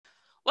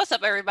What's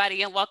up,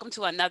 everybody, and welcome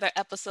to another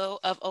episode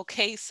of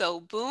Okay So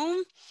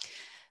Boom.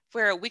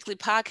 We're a weekly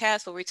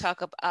podcast where we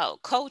talk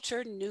about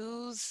culture,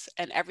 news,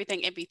 and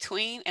everything in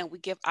between, and we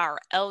give our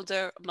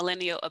elder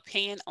millennial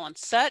opinion on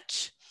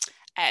such.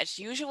 As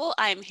usual,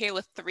 I am here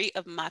with three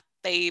of my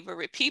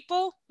favorite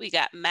people. We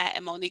got Matt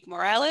and Monique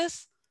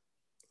Morales,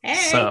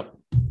 What's Hey, up?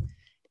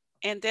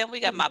 and then we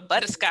got my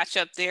butterscotch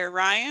up there,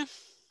 Ryan,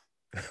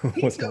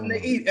 What's Something going to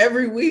on? eat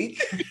every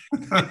week.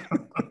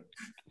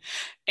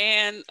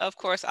 and of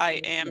course, I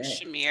am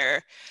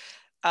Shamir.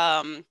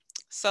 Um,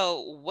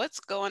 so what's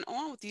going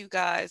on with you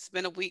guys? It's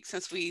been a week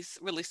since we've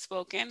really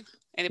spoken.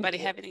 Anybody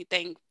have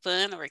anything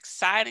fun or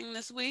exciting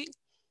this week?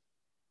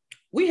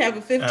 We have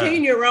a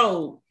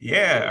 15-year-old.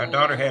 Yeah, our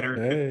daughter had her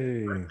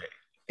Hey. birthday.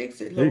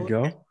 Fix it, There you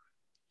Lord. go.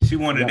 She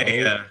wanted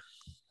a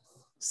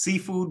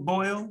seafood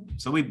boil,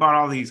 so we bought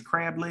all these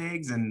crab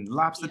legs and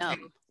lobster tail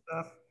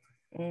stuff.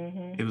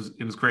 Mm-hmm.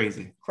 It was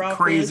crazy, Crawfish.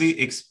 crazy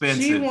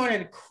expensive. She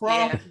wanted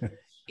crawfish.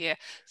 Yeah.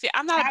 See,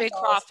 I'm not a big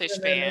Eyeballs crawfish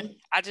still in fan. them.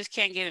 I just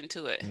can't get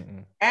into it.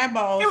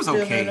 Eyeballs It was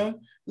still okay. in them.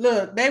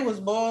 Look, they was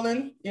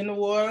boiling in the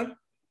water,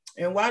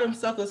 and while them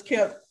suckers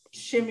kept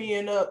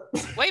shimmying up.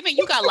 Wait a minute,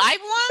 you got live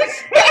ones?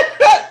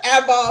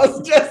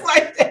 Eyeballs, just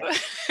like that.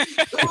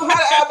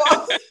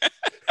 Eyeballs.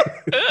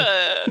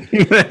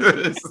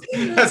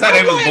 That's how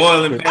they was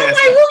boiling I'm like, past.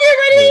 who get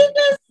ready to eat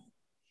this?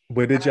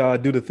 But did y'all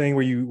do the thing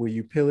where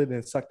you peel it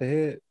and suck the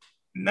head?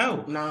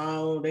 No,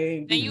 No, they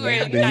ain't. Then you do were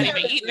that. not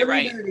even eating it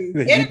right. You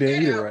didn't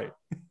eat it right.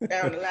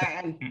 Down the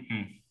line.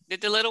 mm-mm.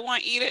 Did the little one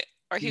eat it?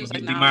 Or he You was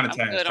get like, no, I'm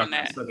demonetized good on for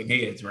that. sucking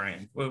heads,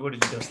 Ryan. What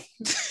did you do?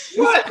 It's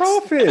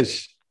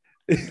crawfish.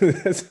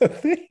 That's a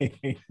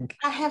thing.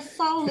 I have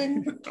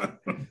fallen.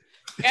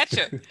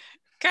 Gotcha.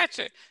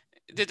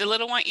 Did the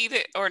little one eat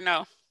it or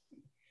no?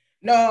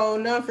 No,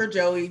 none for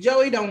Joey.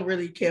 Joey don't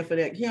really care for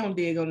that. He don't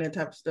dig on that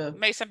type of stuff.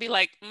 Mason be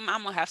like,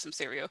 I'm gonna have some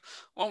cereal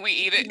when we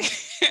eat it.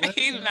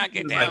 He do not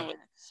get was down like- with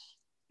it.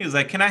 He was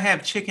like, "Can I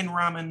have chicken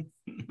ramen?"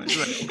 I was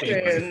like,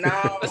 okay. Yeah,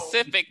 no.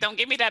 Specific. Don't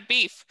give me that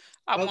beef.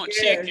 I want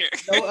Okay, chicken.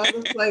 no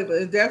other flavor.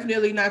 It's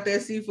definitely not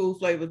that seafood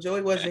flavor.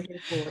 Joey wasn't here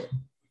for it.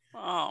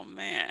 Oh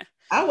man.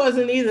 I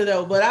wasn't either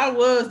though, but I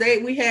was.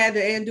 We had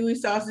the andouille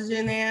sausage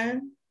in there,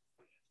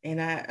 and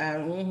that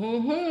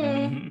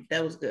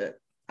was good.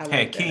 I Had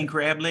like king that.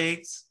 crab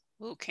legs.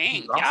 Ooh,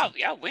 King. Awesome.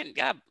 Y'all went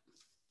got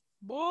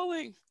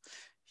boiling.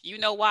 You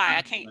know why?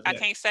 I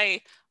can't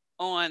say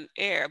on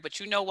air, but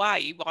you know why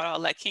you bought all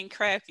that king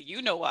crab.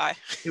 You know why.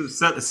 It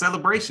was a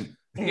celebration.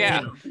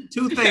 Yeah.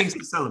 Two things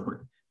to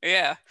celebrate.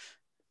 Yeah.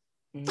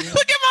 Mhm.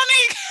 Look at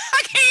Monique.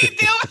 I can't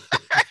deal with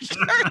her.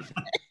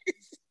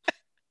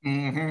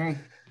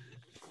 Mm-hmm.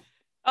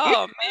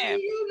 Oh man.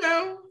 You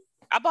know.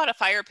 I bought a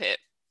fire pit.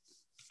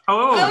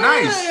 Oh,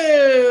 nice.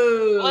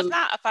 Well, it's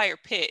not a fire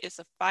pit, it's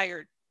a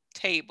fire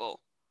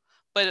table.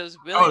 But it was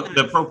really Oh, nice.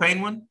 the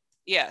propane one.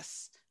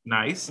 Yes.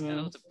 Nice. It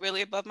was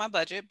really above my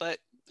budget, but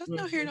that's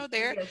no here, no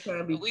there.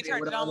 But we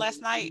turned it on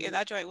last night and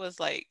that joint was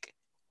like,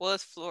 well,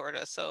 it's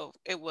Florida, so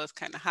it was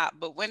kind of hot.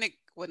 But when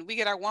we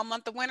get our 1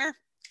 month of winter,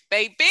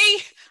 baby,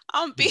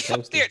 I'm gonna be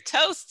up there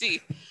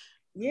toasty.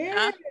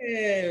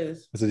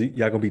 Yes. So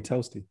y'all gonna be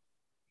toasty.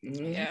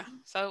 Mhm. Yeah.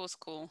 So it was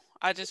cool.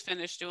 I just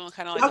finished doing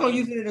kind of Y'all like gonna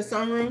use it in the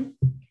sunroom?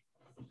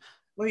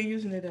 Where you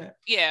using it at?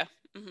 yeah,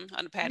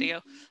 on the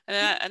patio.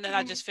 And then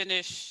I just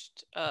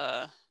finished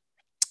I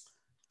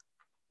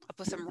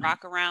put some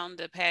rock around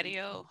the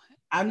patio.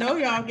 I know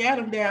y'all got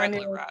them down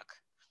Regular there, rock.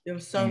 them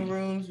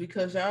sunrooms,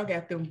 because y'all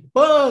got them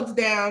bugs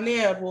down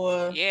there,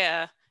 boy.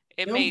 Yeah.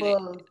 It Them made it.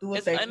 bugs do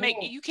what they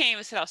want. You can't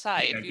even sit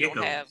outside Yeah, if you get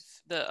don't those. have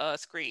the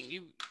screen.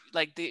 You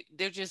like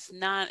they're just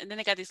not. And then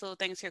they got these little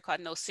things here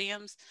called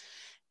no-see-ums,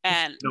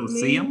 and No,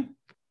 see him.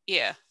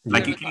 yeah,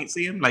 Like you literally can't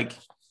see him. Like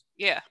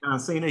yeah, John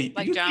Cena.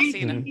 like You John can't-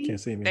 Cena. Can't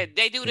see me.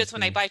 They do this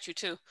when they see. bite you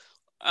too.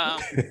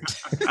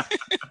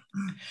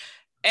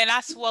 And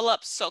I swell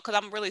up because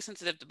I'm really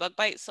sensitive to bug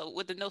bites. So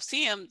with the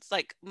no-see-um, it's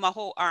like my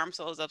whole arm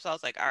swells up. So I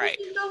was like, all right,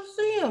 You don't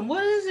see them.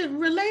 What is it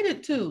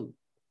related to?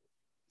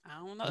 I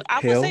don't know. I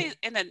would Hell. say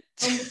in a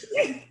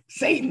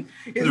Satan.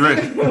 Is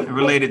It's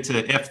related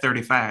to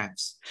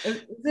F-35s.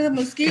 Is it a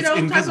mosquito It's type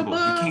of invisible. You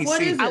bug? can't What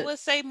see is it. I it? would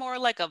say more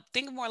like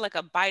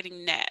a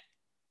biting gnat.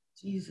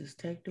 Jesus,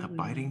 take the A wheel.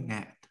 biting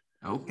gnat.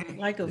 Okay.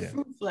 Like a Yeah.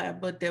 fruit fly,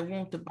 but that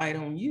want to bite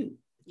on you.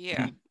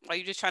 Yeah, or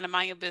you're just trying to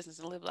mind your business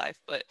and live life.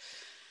 But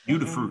You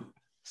the fruit.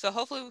 so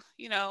hopefully,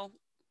 now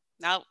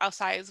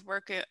outside is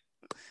working.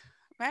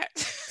 Matt,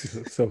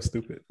 So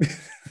stupid.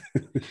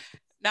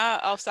 now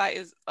outside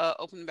is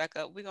opening back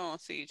up. We're gonna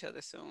see each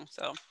other soon.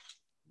 So,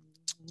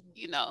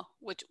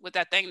 with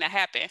that thing that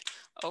happened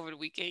over the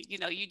weekend,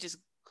 you just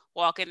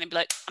walk in and be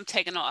like, I'm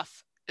taking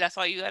off. That's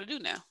all you got to do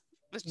now.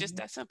 It's just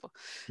that simple.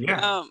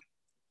 Yeah. Um,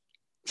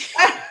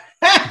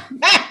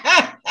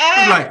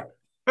 I'm like,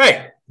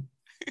 hey,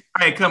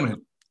 I ain't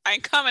coming. I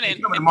ain't coming I in,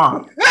 ain't coming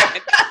tomorrow.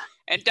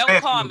 and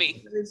don't call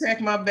me.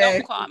 Check my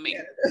bag. Don't call me.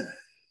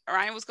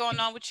 Ryan, what's going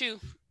on with you?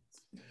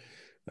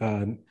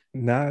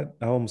 Not.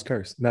 I almost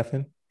cursed.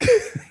 Nothing.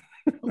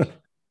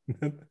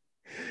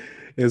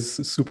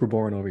 It's super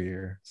boring over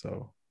here.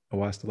 So I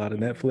watched a lot of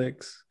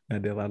Netflix. I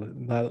did a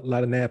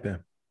lot of napping.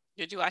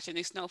 Did you watch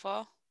any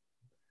Snowfall?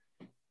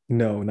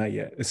 No, not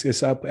yet.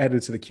 It's up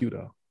added to the queue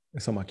though.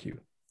 It's on my queue.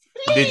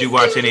 Did you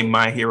watch any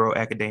My Hero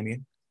Academia?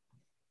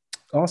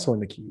 Also in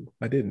the queue.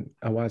 I didn't.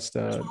 I watched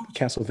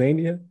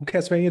Castlevania.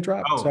 Castlevania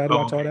dropped, so I had to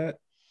watch all that.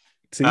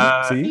 See?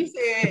 He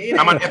said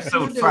I'm on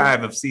episode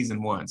 5 of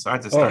season 1, so I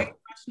just started.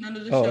 None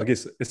of the show. I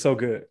guess it's so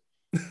good.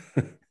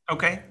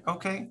 Okay.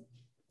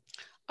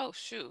 Oh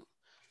shoot.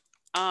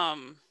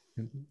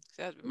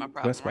 That's my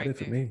problem. That's about it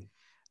for me.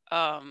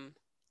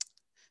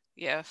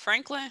 Yeah,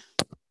 Franklin,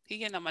 he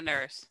getting on my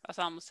nerves. That's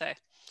all I'm gonna say.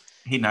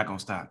 He's not gonna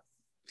stop.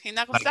 He's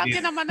not gonna stop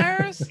getting on my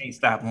nerves. Ain't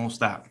stop, won't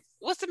stop.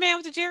 What's the man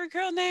with the Jerry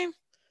curl name?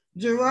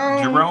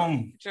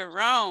 Jerome.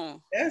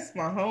 That's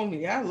my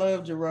homie. I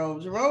love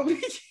Jerome.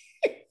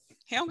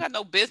 He don't got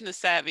no business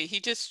savvy. He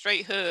just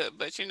straight hood,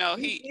 but you know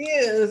he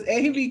is,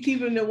 and he be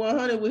keeping the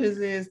 100 with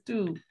his ass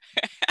too.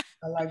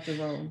 I like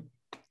Jerome.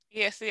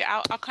 Yeah, see,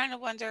 I kind of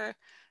wonder.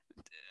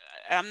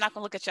 I'm not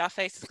gonna look at y'all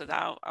faces because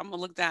I'm gonna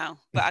look down.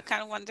 But I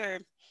kind of wonder.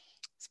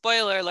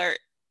 Spoiler alert: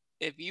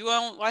 if you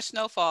don't watch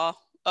Snowfall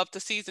up to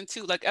season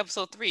 2, like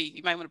episode 3,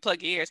 you might want to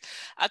plug your ears.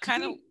 I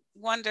kind of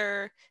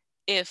wonder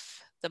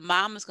if the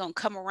mom is gonna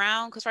come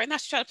around because right now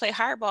she's trying to play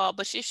hardball,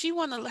 but if she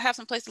want to have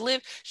some place to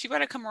live, she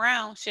better come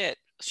around. Sorry.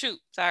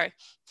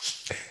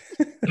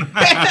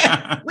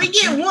 We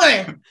get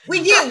one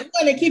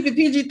and keep it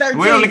PG-13.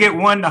 We only get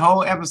one the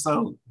whole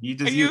episode. You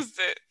just used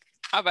it.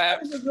 How bad?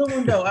 That was a good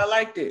one though. I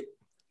liked it.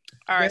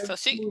 All right, so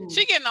she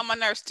getting on my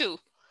nerves too.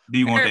 Do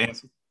you want the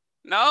answer?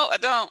 No, I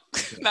don't.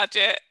 Not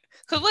yet.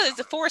 Cause what is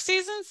it? 4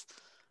 seasons?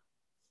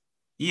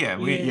 Yeah,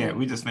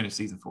 we just finished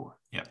season 4.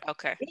 Yeah.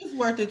 Okay. It's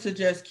worth it to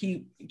just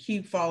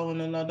keep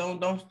following and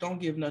don't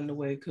give nothing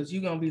away because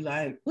you're gonna be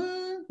like, what?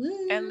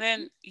 And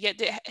then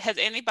has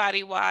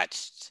anybody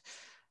watched?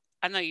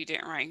 I know you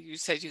didn't, right? You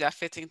said you got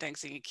 15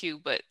 things in your queue,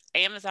 but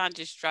Amazon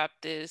just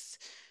dropped this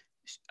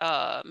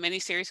mini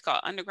series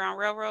called Underground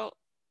Railroad.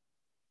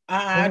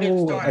 I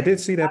didn't start. I did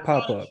see that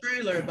pop up.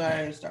 Trailer, but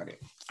I ain't started.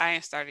 I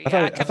ain't started.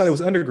 I thought it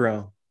was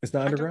Underground. It's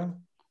not Underground.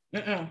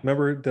 Uh-uh.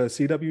 Remember the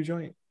CW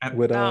joint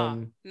with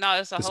no,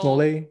 it's a whole.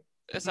 Smollett?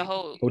 It's a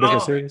whole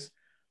different series.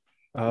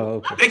 Oh,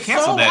 okay. They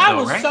canceled that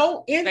though, right?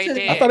 So into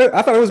it.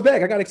 I thought it was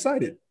back. I got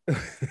excited.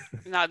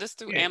 No, this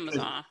through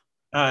Amazon.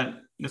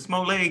 The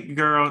Smollett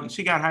girl,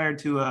 she got hired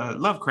to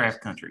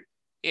Lovecraft Country.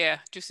 Yeah,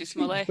 Juicy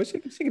Smollett. But she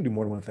can do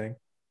more than one thing.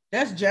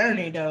 That's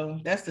Journey though.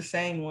 That's the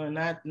same one,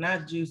 not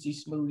Juicy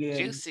Smoothie.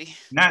 Juicy.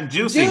 Not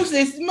Juicy.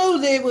 Juicy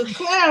Smoothie was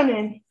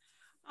clowning.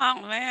 Oh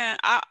man,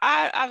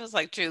 I was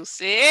like,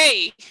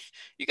 Juicy,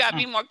 you gotta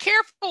be more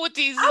careful with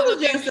these. I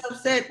was just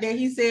upset that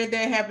he said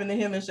that happened to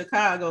him in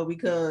Chicago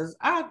because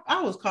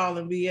I was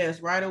calling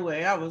BS right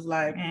away. I was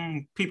like,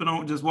 people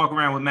don't just walk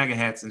around with MAGA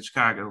hats in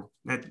Chicago.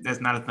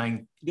 That's not a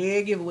thing.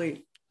 Dead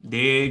giveaway.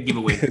 Dead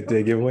giveaway.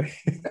 Dead giveaway.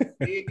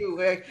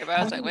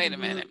 I was like, wait a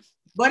minute.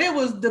 But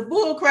the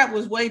bull crap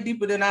was way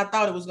deeper than I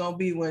thought it was gonna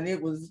be when it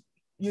was,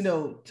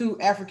 2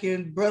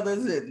 African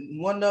brothers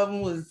and one of them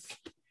was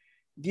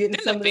getting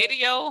in the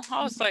video.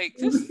 I was like,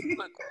 this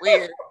look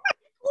weird.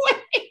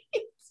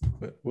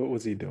 What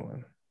was he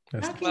doing?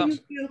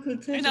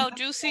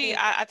 Juicy,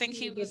 I think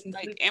he was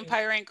like,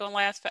 Empire ain't gonna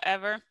last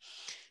forever,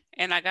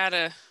 and I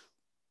gotta,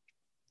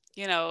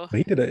 But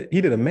he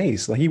did a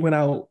mace. Like he went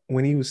out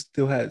when he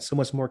still had so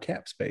much more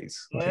cap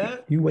space.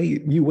 Like, you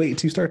wait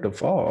till you start to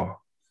fall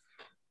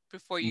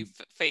before you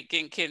fake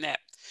getting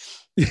kidnapped.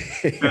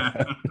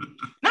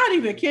 Not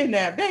even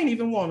kidnapped. They ain't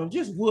even want them.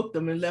 Just whooped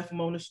them and left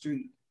them on the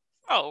street.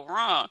 Oh,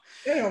 wrong.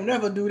 They don't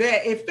never do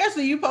that.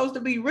 Especially you supposed to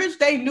be rich.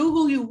 They knew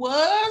who you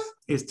was.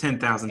 It's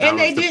 $10,000 and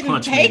they to didn't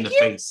punch take him in the you?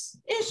 face.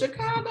 In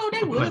Chicago,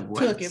 they would have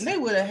took him. They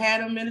would have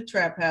had him in a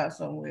trap house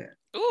somewhere.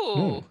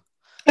 Ooh.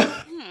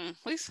 At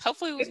least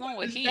hopefully it was going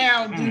with heat.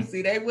 Found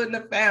Juicy. They wouldn't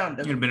have found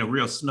him. It would have been a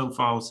real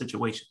snowfall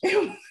situation.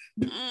 All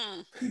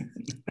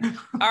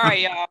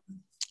right, y'all.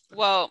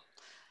 Well,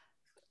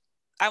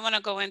 I want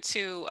to go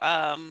into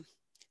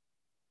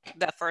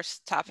that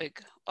first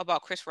topic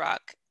about Chris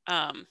Rock.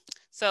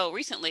 So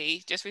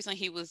just recently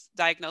he was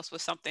diagnosed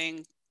with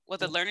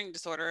a learning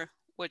disorder,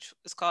 which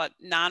is called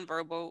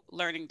nonverbal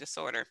learning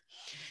disorder.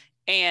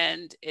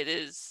 And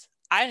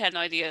I had no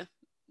idea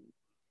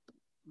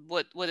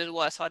what it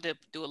was, so I did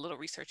do a little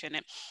research in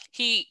it.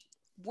 He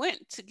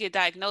went to get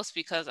diagnosed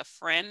because a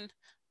friend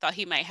thought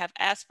he might have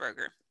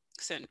Asperger's.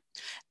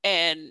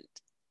 And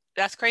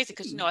that's crazy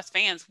because, as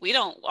fans,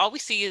 all we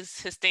see is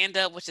his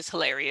stand-up, which is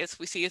hilarious.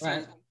 We see his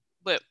movie,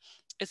 but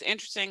it's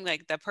interesting,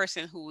 like the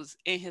person who was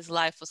in his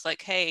life was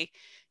like, hey,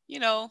 you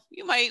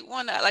might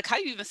want to, like, how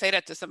do you even say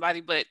that to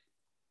somebody? But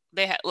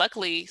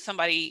luckily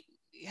somebody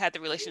had the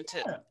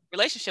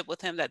relationship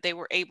with him that they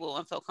were able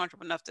and felt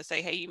comfortable enough to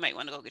say, hey, you might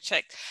want to go get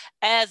checked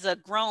as a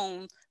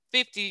grown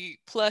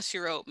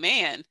 50-plus-year-old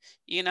man,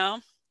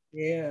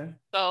 Yeah.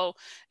 So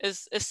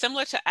it's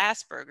similar to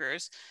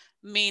Asperger's,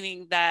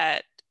 meaning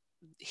that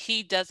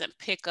he doesn't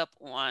pick up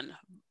on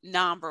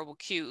nonverbal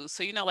cues.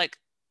 So, like,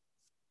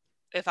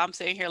 if I'm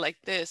sitting here like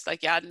this,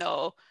 like, y'all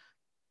know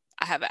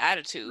I have an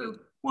attitude.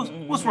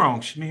 What's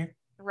wrong, Shamir?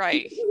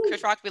 Right.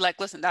 Chris Rock be like,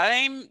 listen, that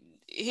ain't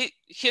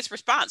his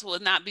response will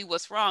not be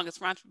what's wrong.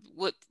 His response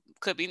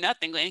could be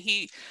nothing. And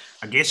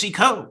I guess she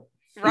cold.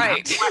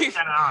 Right. Got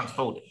her arms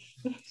folded.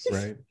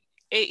 Right.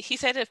 He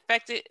said it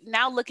affected.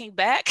 Now looking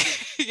back,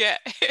 yeah.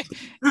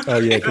 Oh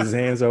yeah, because his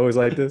hands are always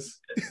like this.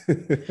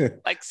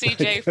 Like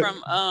CJ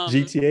from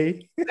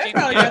GTA. That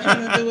probably got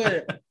something to do with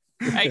it.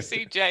 Like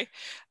CJ.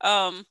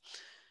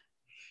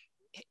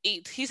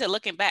 He said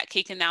looking back,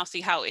 he can now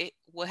see how it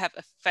would have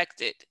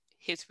affected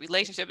his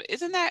relationship.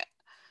 Isn't that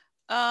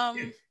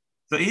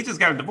So he just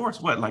got a divorce,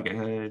 what, like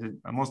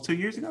almost 2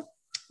 years ago?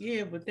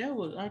 Yeah, but that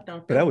was, I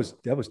thought that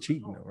was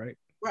cheating though, right?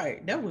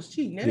 Right, that was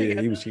cheating. That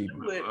he was cheating.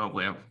 Oh,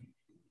 well,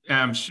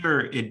 I'm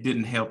sure it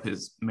didn't help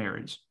his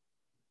marriage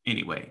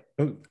anyway.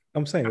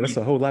 I'm saying that's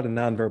a whole lot of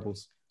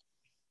nonverbals.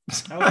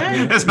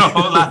 Okay. That's a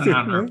whole lot of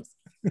nonverbals.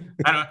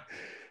 I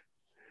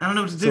don't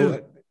know what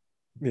to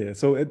do.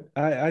 So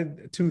I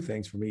two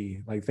things for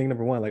me. Like thing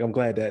number one, like I'm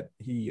glad that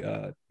he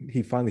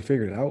finally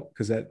figured it out,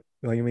 because that,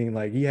 like, I mean,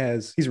 like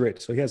he's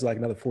rich, so he has like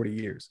another 40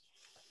 years.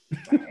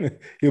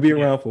 He'll be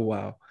around for a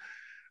while.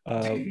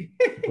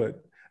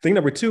 But thing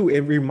number two,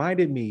 it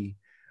reminded me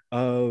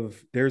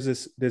of there's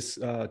this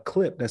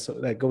clip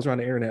that goes around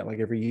the internet like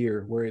every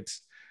year, where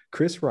it's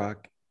Chris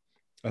Rock,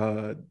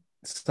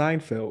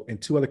 Seinfeld,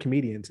 and two other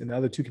comedians, and the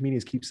other two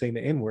comedians keep saying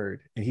the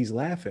N-word, and he's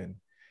laughing.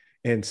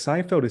 And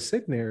Seinfeld is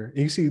sitting there,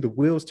 and you see the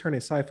wheels turn in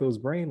Seinfeld's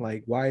brain,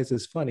 like, why is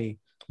this funny?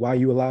 Why are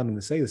you allowing him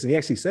to say this? And he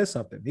actually says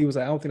something. He was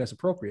like, I don't think that's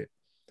appropriate.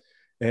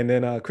 And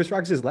then Chris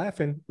Rock's just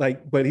laughing,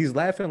 but he's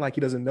laughing like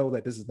he doesn't know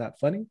that this is not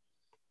funny.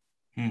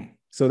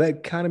 So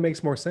that kind of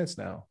makes more sense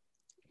now.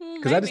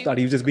 Because I just thought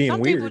he was just being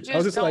weird. I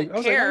was just like,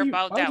 care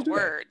about that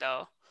word,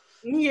 though.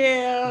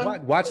 Yeah.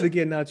 Watch it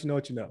again now that you know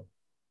what you know.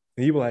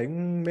 And you were like,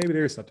 maybe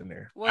there's something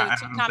there. Well,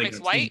 two comics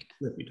white?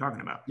 What you're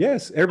talking about?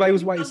 Yes, everybody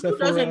was white except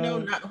for...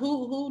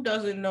 Who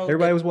doesn't know?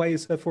 Everybody was white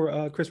except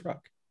for Chris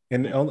Rock.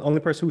 And the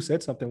only person who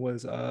said something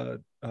was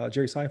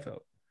Jerry Seinfeld.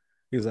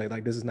 He was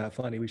like, this is not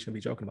funny. We shouldn't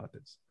be joking about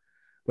this.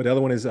 But the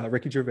other one is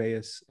Ricky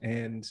Gervais,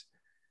 and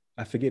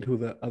I forget who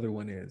the other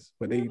one is.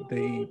 But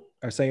they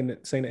are saying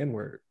the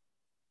N-word.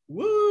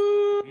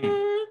 What?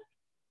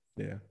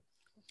 Yeah.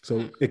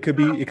 So it could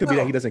be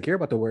that he doesn't care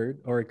about the word,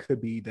 or it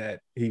could be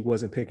that he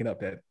wasn't picking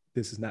up that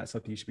this is not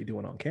something you should be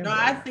doing on camera. No,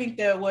 I think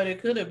that what it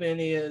could have been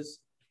is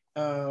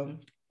a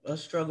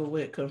struggle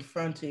with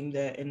confronting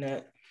that in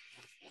that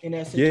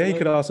situation. Yeah, he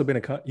could also been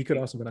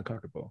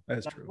uncomfortable.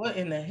 That's true. What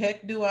in the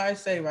heck do I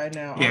say right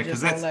now? Yeah, I'm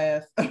just gonna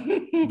laugh.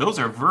 Those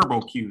are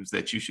verbal cues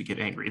that you should get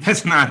angry.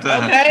 That's not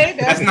okay.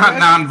 That's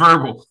not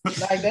nonverbal.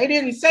 Like they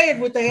didn't say it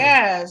with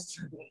their eyes.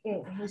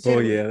 Oh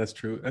yeah, that's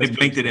true. They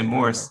blinked it in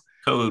Morse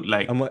code.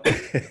 Like I'm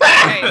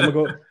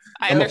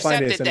I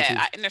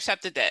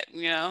intercepted that.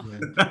 You know. Yeah.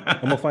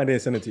 I'm gonna find it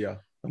and send it to y'all.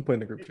 I'm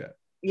putting in the group chat.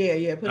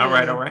 Yeah. All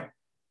right.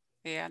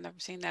 Yeah, I've never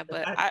seen that,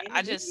 but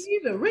I just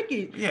either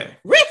Ricky. Yeah.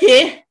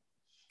 Ricky.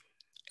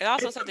 It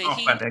also said that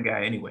he about that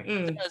guy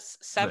anyway. Does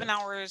 7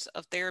 hours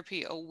of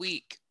therapy a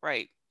week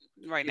right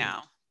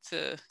now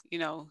to,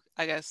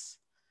 I guess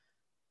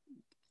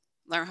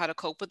learn how to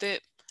cope with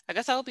it. I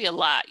guess that would be a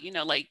lot,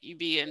 like you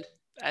being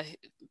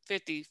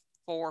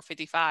 54,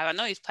 55. I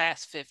know he's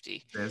past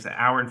 50. There's an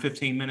hour and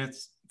 15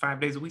 minutes, 5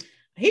 days a week.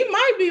 He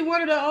might be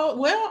one of the old,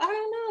 well, I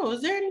don't know.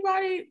 Is there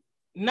anybody,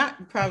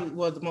 not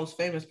probably the most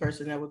famous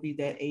person that would be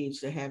that age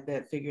to have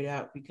that figured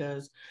out,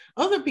 because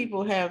other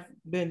people have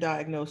been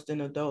diagnosed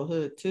in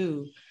adulthood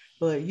too,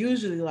 but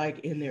usually like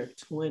in their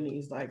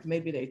 20s, like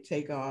maybe they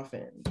take off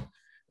and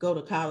go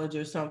to college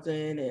or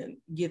something and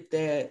get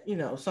that,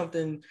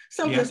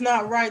 something's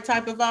not right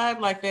type of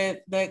vibe, like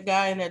that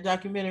guy in that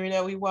documentary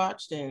that we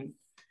watched. And,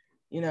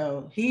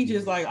 he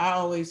just like, I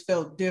always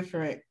felt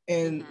different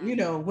and,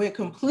 went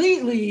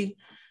completely,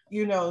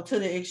 to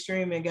the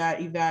extreme and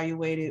got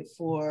evaluated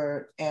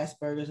for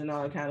Asperger's and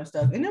all that kind of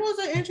stuff. And it was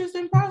an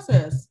interesting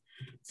process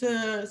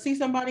to see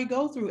somebody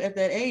go through at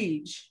that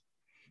age.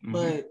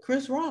 But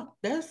Chris Rock,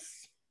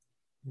 that's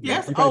he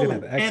probably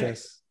didn't have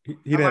access. He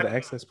didn't have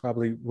access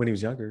probably when he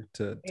was younger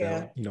to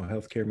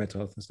healthcare, mental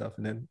health and stuff.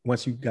 And then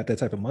once you got that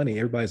type of money,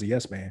 everybody's a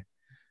yes man.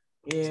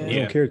 Yeah. So you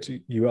don't care to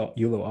you a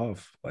little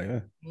off. Like,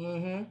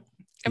 I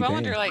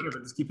wonder, like,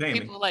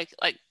 people like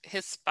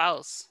his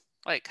spouse,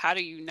 like, how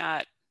do you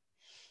not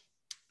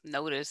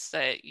notice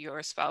that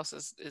your spouse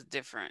is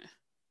different?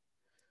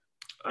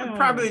 I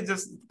probably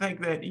just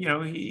think that,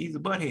 he's a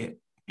butthead,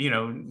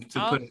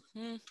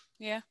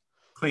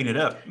 clean it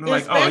up.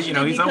 Like,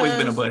 he's always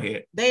been a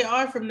butthead. They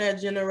are from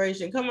that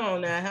generation. Come on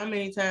now. How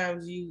many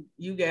times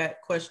you got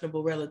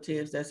questionable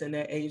relatives that's in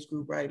that age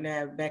group right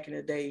now? Back in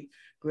the day,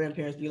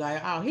 grandparents be like,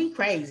 oh, he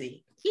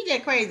crazy. He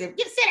just crazy.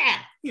 Sit down.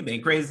 He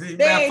been crazy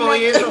about 4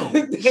 years old.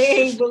 They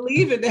ain't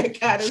believing that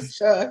kind of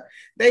stuff.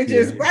 They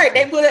just,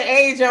 they put an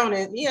age on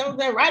it.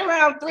 Right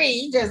around 3,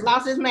 he just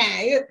lost his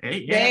mind.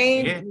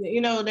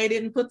 They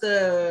didn't put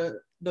the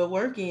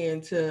work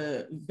in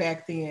to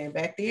back then.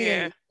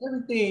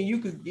 Everything you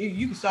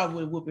could solve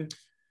with a whooping.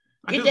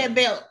 Get that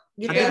belt.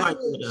 Get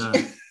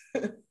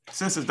that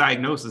since his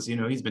diagnosis,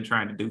 he's been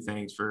trying to do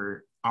things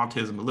for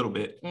autism a little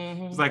bit.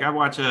 It's like I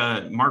watch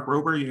Mark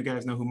Rober. You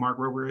guys know who Mark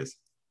Rober is?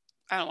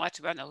 I don't watch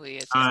it, but I know who he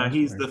is.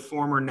 He's the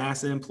former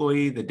NASA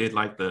employee that did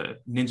like the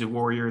Ninja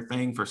Warrior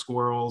thing for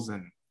squirrels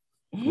and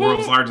the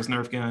world's largest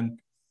Nerf gun.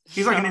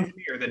 He's like an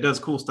engineer that does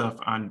cool stuff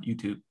on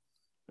YouTube.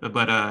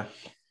 But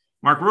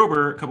Mark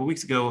Rober a couple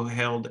weeks ago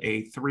held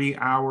a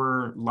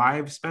 3-hour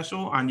live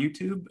special on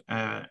YouTube.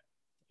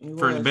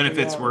 For the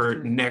benefits were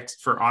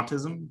next for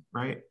autism,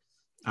 right?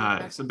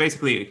 So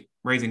basically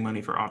raising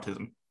money for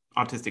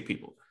autistic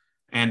people.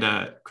 And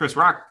Chris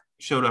Rock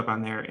showed up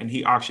on there and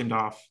he auctioned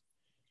off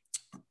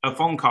a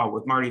phone call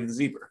with Marty the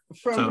Zebra.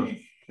 So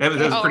that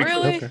was pretty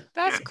really? cool. Okay.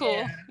 That's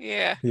cool.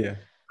 Yeah. Yeah.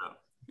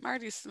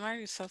 Marty's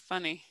so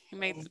funny. He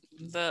made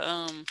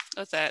the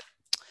what's that?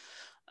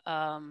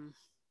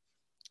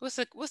 What's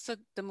the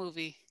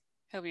movie?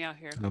 Help me out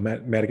here.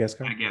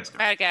 Madagascar.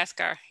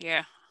 Madagascar.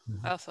 Yeah.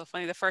 That was so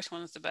funny. The first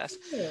one was the best.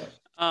 Yeah.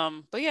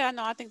 But yeah,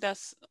 no, I think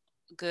that's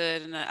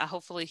good, and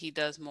hopefully he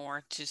does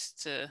more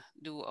just to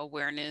do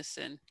awareness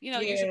and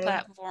use a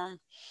platform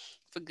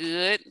for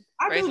good.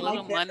 Raise a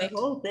little money. The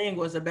whole thing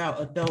was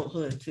about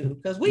adulthood too,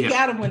 because we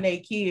got them when they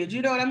kids.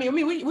 You know what I mean?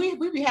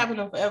 We be having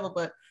them forever,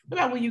 but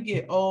about when you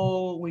get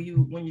old, when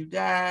you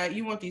die,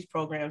 you want these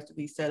programs to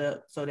be set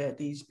up so that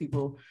these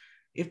people,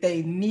 if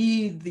they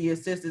need the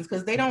assistance,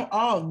 because they don't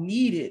all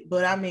need it,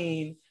 but I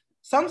mean,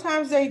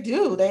 sometimes they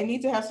do. They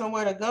need to have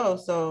somewhere to go.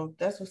 So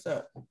that's what's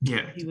up.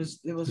 Yeah, it was.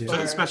 So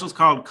the special's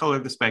called Color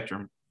the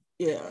Spectrum.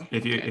 Yeah.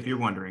 If you're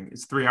wondering,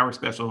 it's 3-hour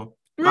special.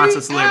 Lots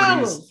of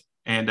celebrities.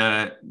 And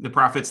the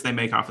profits they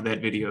make off of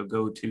that video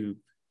go to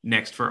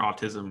Next for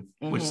Autism,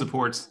 which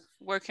supports.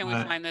 Where can we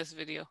find this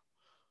video?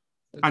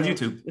 On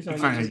YouTube. It's on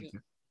YouTube.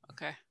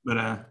 Okay. But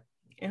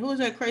and who was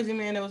that crazy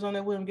man that was on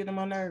there with him getting him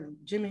on there?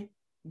 Jimmy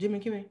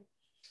Kimmel.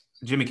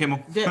 Jimmy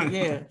Kimmel.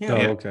 Yeah. Oh,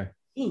 okay.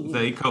 So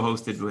he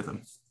co-hosted with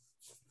him.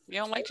 You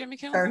don't like Jimmy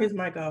Kimmel? Turn his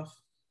mic off.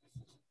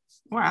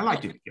 Well, I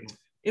like Jimmy Kimmel.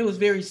 It was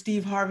very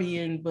Steve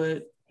Harvey-ian,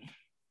 but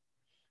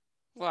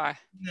why?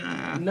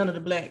 None of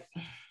the black.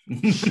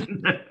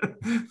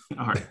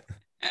 All right.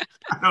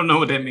 I don't know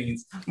what that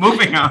means.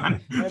 Moving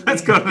on.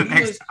 Let's go to the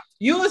next.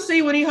 You will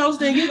see when he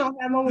hosting, you're going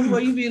to have moments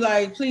where you be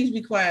like, please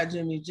be quiet,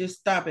 Jimmy. Just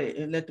stop it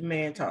and let the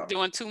man talk.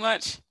 Doing too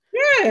much?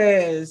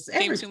 Yes.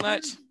 Too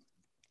much?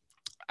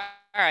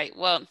 All right.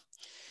 Well,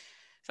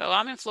 so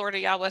I'm in Florida,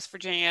 y'all West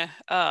Virginia.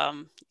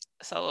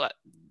 So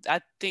I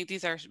think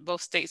these are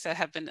both states that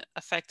have been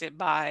affected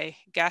by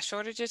gas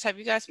shortages. Have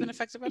you guys been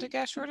affected by the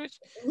gas shortage?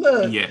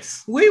 Look,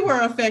 yes. We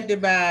were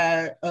affected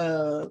by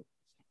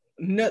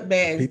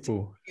nutbags.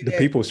 The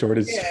people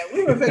shortage. Yeah,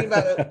 we were affected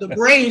by the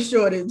brain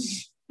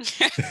shortage.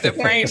 The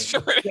brain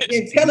shortage.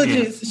 The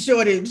intelligence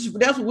shortage.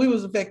 That's what we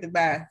was affected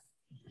by.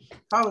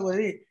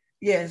 Probably.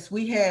 Yes,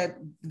 we had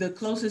the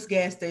closest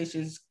gas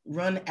stations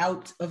run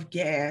out of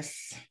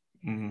gas.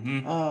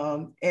 Mm-hmm.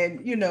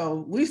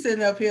 And we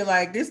sitting up here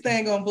like this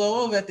thing gonna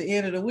blow over at the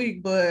end of the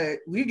week, but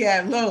we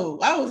got low.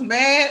 I was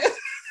mad.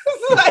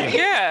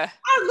 I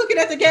was looking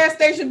at the gas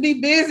station be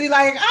busy,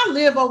 like I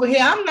live over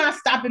here, I'm not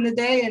stopping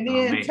today, and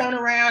then turn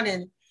around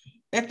and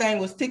that thing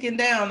was ticking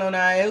down on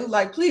it was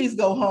like, please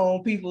go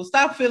home, people,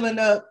 stop filling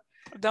up.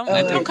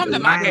 Don't come to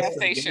my gas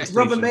station.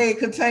 Rubbermaid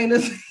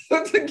containers.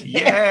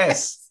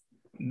 Yes,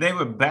 they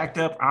were backed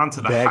up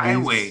onto the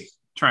highway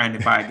trying to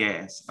buy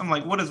gas. I'm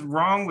like, what is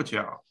wrong with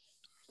y'all?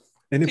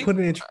 And they put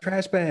it in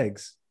trash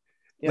bags.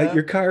 Yeah. Like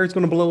your car is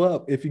going to blow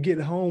up. If you get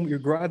home, your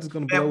garage is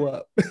going to blow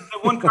up.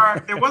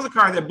 There was a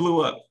car that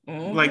blew up.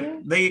 Mm-hmm.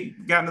 Like they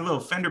got in a little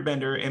fender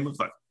bender and it was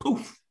like,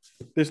 poof.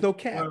 There's no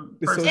cap.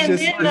 So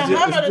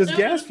it's just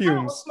gas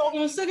fumes.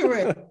 Smoking a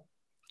cigarette.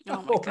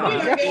 Oh my God.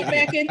 We go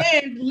back in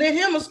there and lit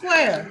him a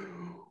square.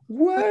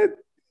 What?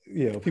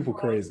 Yeah, people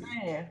crazy.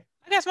 I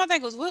guess my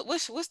thing was,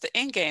 what's the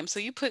end game? So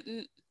you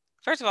putting,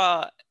 first of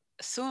all,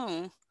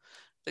 assume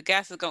the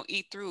gas is gonna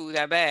eat through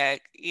that bag.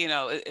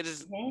 It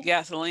is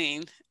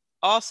gasoline.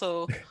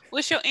 Also,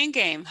 what's your end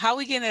game? How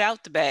we getting it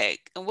out the bag?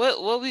 And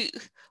what we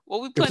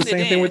putting it in?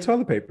 Same thing with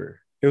toilet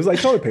paper. It was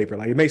like toilet paper.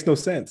 Like it makes no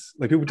sense.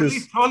 Like people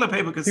just toilet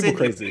paper could sit in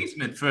the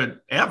basement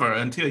forever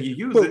until you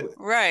use it.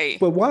 Right.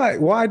 But why?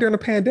 Why during a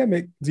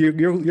pandemic?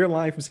 You're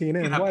lying from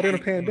CNN. Why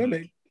during a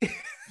pandemic?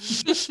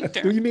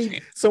 Do you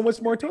need so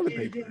much more toilet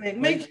paper?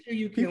 Make sure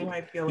you can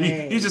wipe your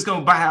hands. You're just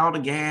gonna buy all the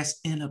gas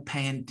in a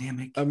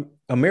pandemic.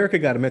 America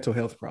got a mental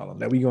health problem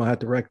that we're gonna have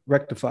to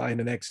rectify in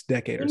the next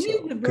decade or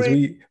so. Because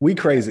we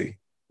crazy.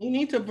 You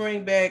need to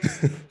bring back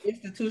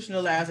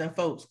institutionalizing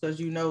folks because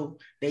they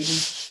need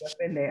stuff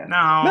in there.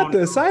 No, not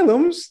the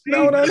asylums.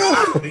 No. The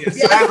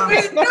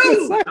asylums.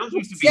 Those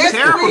used to be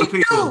terrible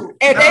people.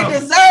 And they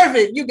deserve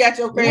it. You got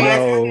your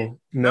crazy.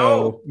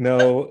 No.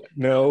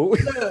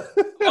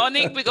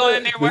 Monique be going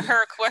in there with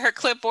her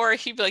clipboard.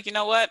 She'd be like, you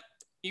know what?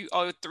 You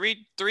owe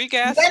three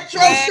gas. That's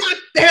your shock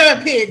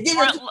therapy.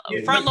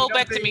 Front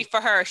lobectomy for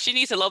her. She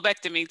needs a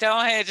lobectomy. Go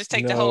ahead, just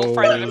take the whole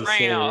front of the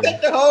brain off.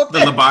 The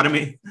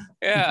lobotomy.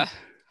 Yeah.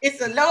 It's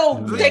a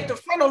lobe. Take the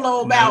frontal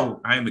lobe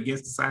out. I am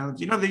against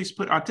asylums. You know, they used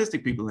to put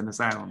autistic people in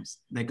asylums.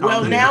 They call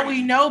Well, them now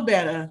we know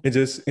better. And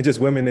just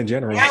women in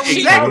general. Now we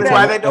Exactly know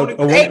why better. they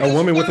don't. A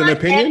woman with an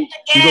opinion,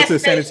 you go to the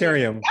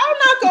sanitarium. Y'all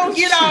not gonna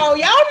get all.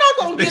 Y'all not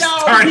gonna They get all.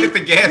 started at the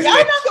gas Y'all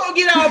station. not gonna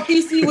get all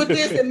PC with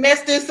this and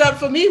mess this up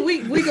for me. We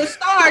can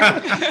start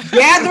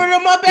gathering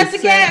them up at the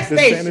gas The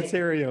station.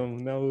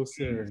 sanitarium, no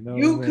sir, no.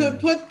 You ma'am. could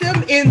put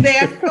them in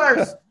there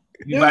first.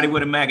 Anybody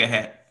with a MAGA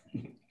hat.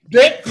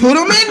 Put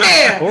them in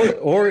there.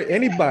 or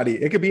anybody.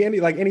 It could be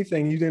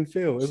anything you didn't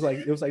feel. It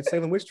was like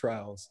Salem witch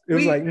trials. It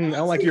was like, I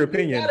don't like your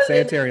opinion.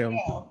 Sanitarium.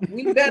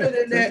 We better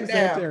than that now.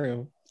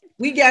 Sanitarium.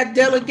 We got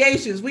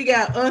delegations. We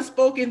got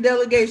unspoken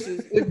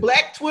delegations. If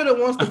Black Twitter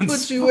wants to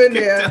put you in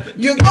there,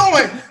 you're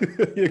going.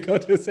 You go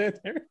to the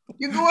sanitarium.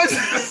 You're going.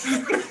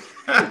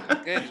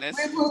 Goodness.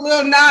 We put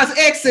little Nas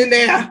X in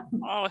there.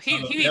 Oh, he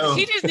no.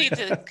 just needs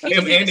to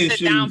Him and his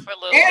sit down shoes. for a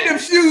little And them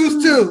bit.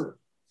 shoes too.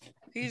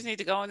 He just need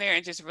to go in there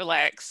and just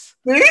relax.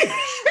 That's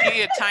He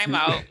need a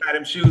timeout. Got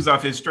him shoes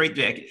off his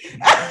straitjacket.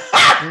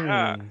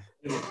 Mm.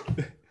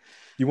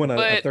 You want a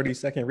But-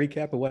 30-second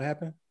recap of what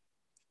happened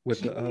with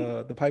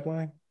the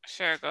pipeline?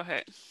 Sure, go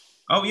ahead.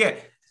 Oh yeah.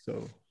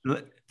 So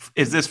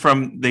Is this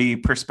from the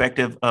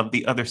perspective of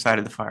the other side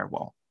of the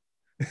firewall?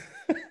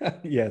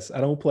 yes,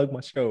 I don't plug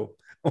my show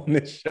on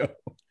this show.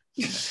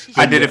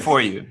 I did it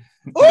for you.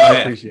 Go I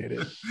ahead. appreciate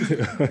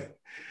it.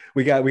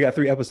 we got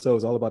 3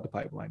 episodes all about the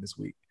pipeline this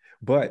week.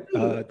 But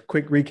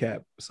quick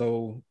recap.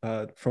 So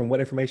from what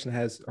information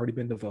has already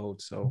been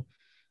divulged, so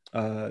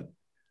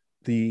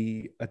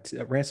the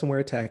ransomware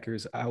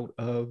attackers out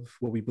of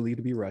what we believe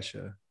to be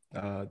Russia,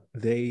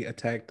 they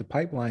attacked the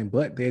pipeline,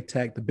 but they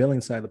attacked the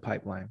billing side of the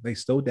pipeline. They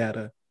stole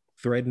data,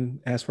 threatened,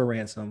 asked for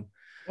ransom.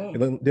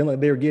 And then like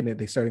they were getting it,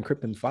 they started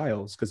encrypting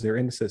files because they're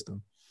in the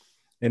system.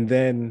 And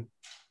then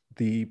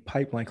the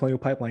Colonial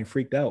Pipeline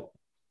freaked out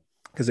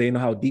because they didn't know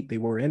how deep they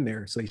were in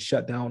there. So they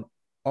shut down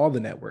all the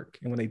network.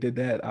 And when they did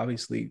that,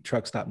 obviously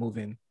trucks stopped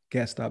moving,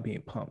 gas stopped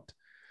being pumped.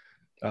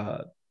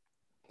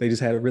 They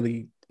just had a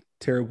really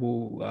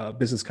terrible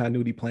business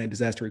continuity plan,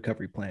 disaster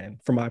recovery plan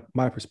from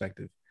my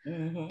perspective.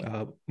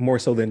 More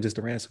so than just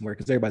a ransomware,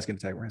 because everybody's getting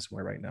attacked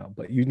ransomware right now.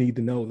 But you need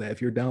to know that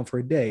if you're down for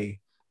a day,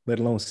 let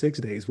alone 6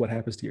 days, what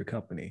happens to your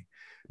company?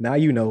 Now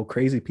you know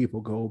crazy people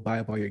go buy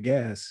up all your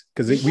gas,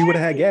 because we would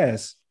have had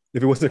gas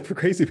if it wasn't for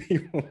crazy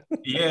people.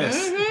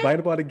 Yes. Buying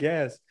up all the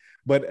gas.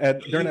 But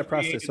during that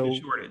process, Created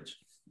the shortage.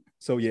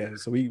 so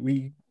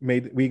we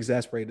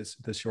exasperated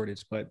the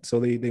shortage. But so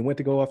they went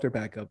to go off their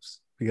backups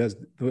because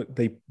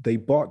they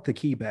bought the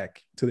key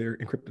back to their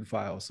encrypted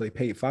files. So they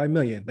paid $5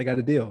 million. They got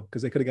a deal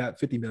because they could have got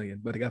 50 million,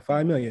 but they got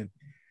 $5 million.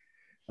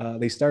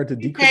 They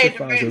started to decrypt the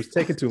files. It was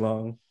taking too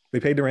long. They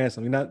paid the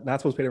ransom. You're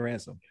not supposed to pay the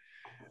ransom.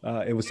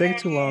 It was taking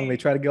too long. They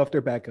tried to get off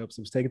their backups.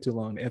 It was taking too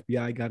long. The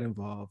FBI got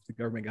involved. The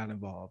government got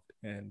involved,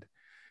 and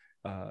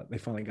they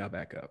finally got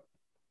back up.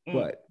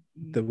 But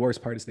the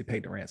worst part is they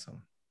paid the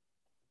ransom.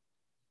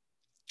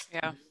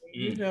 Yeah.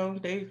 You know,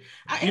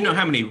 You know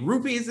how many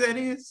rupees that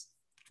is?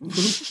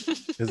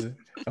 Is it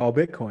all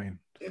Bitcoin?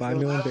 5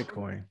 million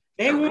Bitcoin.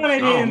 They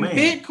wanted Oh, in man.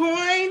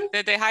 Bitcoin.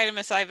 Did they hide him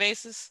inside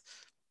vases?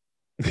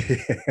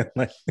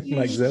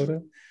 like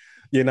Zelda.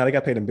 Yeah, no, they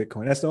got paid in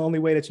Bitcoin. That's the only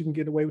way that you can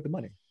get away with the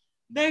money.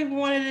 They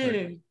wanted it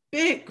in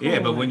Bitcoin. Yeah,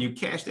 but when you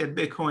cash that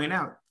Bitcoin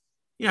out,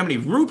 you know how many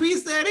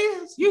rupees that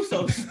is? you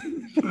so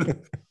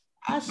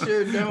I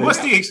sure don't. What's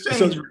the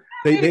exchange? So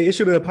they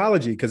issued an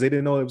apology because they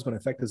didn't know it was going to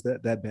affect us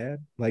that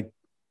bad. Like,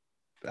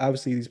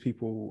 obviously, these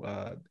people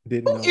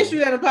didn't know. Who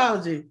issued that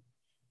apology?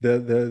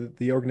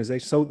 The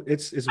organization. So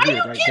it's Are weird,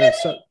 you right?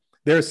 kidding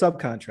They're a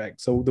subcontract.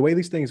 So the way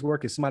these things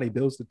work is somebody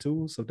builds the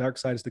tools. So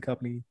DarkSide is the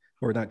company,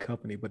 or not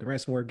company, but the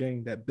ransomware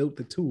gang that built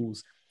the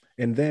tools,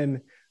 and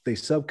then they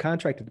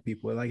subcontracted to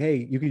people. Like, hey,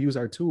 you can use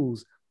our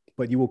tools,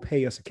 but you will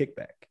pay us a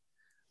kickback.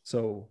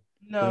 So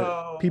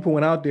No. people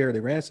went out there, they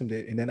ransomed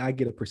it, and then I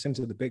get a percentage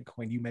of the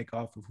Bitcoin you make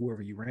off of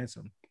whoever you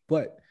ransom.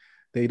 But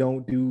they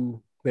don't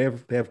do. They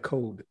have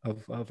code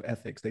of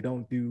ethics. They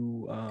don't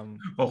do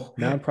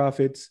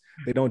nonprofits.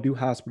 They don't do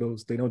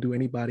hospitals. They don't do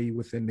anybody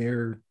within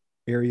their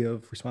area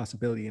of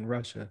responsibility in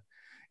Russia,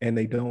 and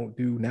they don't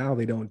do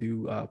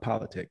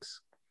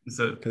politics.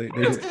 So They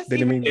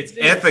didn't mean it's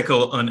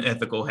ethical,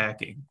 unethical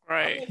hacking.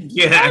 Right.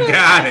 Yeah, I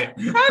got it.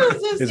 How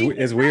does this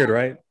it's weird,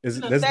 right? This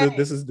Exactly.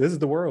 is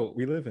the world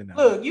we live in now.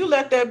 Look, you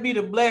let that be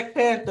the Black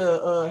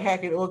Panther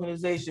hacking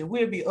organization,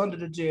 we'll be under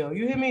the jail.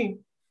 You hear me?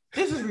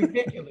 This is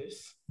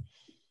ridiculous.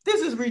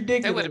 This is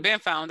ridiculous. They would have been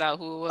found out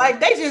who it was. Like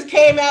they just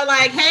came out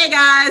like, "Hey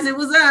guys, it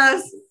was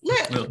us."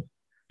 Look,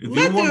 if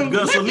Let you want them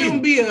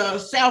gasoline, be a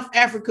South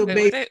Africa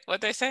based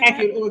What they say?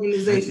 hacking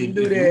organization.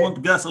 Do if you that.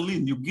 want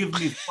gasoline, you give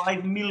me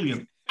 5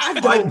 million. I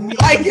don't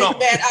like it, man.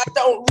 I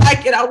don't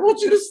like it. I want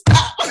you to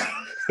stop. I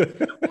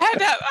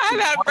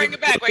had to bring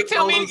it back. Wait,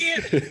 tell me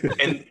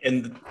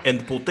again.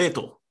 and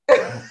potato.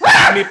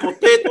 Give me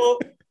potato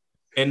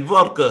and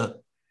vodka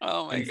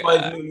Oh my and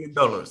god. $5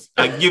 million.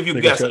 I give you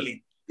They're gonna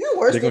gasoline. You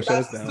worse They're than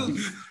gonna shut us Dr. down.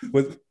 Seuss.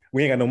 But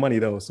we ain't got no money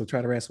though, so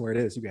try to ransomware it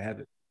is. You can have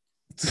it.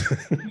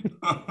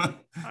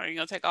 Oh Are you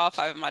gonna take all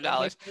 $5 of my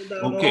dollars?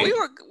 Okay.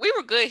 We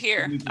were good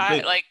here.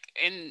 Like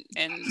in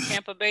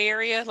Tampa Bay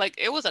area, like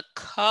it was a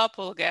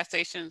couple of gas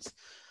stations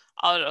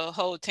out of the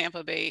whole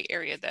Tampa Bay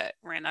area that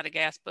ran out of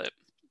gas, but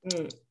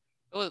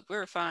we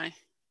were fine.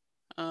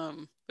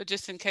 But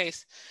just in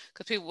case,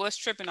 because people was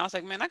tripping, I was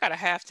like, man, I got a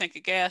half tank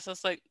of gas. I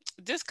was like,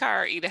 this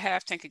car eat a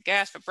half tank of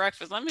gas for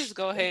breakfast. Let me just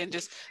go ahead and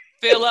just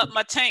fill up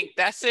my tank.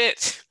 That's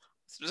it.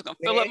 I'm just gonna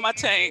fill up my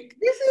tank.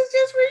 This is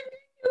just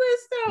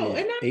ridiculous, though.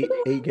 Yeah, And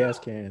eight gas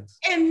cans.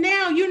 And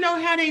now you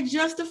know how they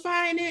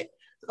justifying it.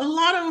 A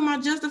lot of them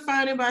are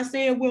justifying it by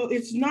saying, well,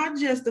 it's not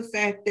just the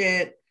fact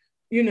that,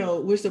 you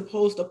know, we're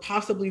supposed to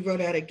possibly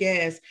run out of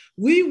gas.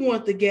 We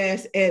want the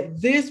gas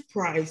at this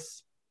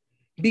price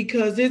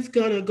because it's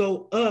gonna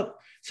go up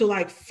to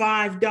like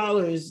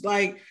 $5.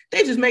 Like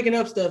they just making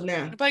up stuff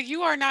now. But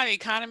you are not an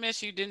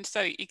economist. You didn't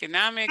study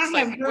economics.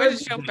 Like, what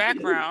is your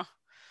background?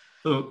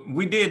 So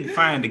we did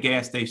find a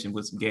gas station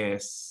with some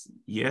gas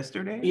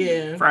yesterday.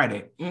 Yeah.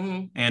 Friday.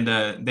 Mm-hmm. And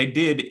they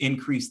did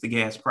increase the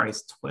gas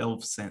price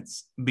 12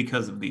 cents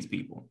because of these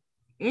people.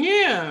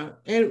 Yeah.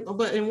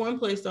 But in one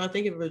place, though, I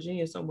think in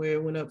Virginia somewhere,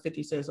 it went up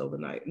 50 cents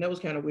overnight. And that was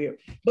kind of weird.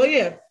 But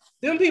yeah,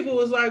 them people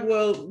was like,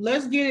 well,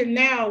 let's get it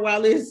now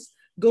while it's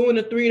going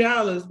to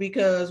 $3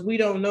 because we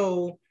don't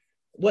know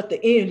what the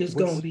end is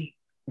going to be.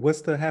 What's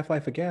the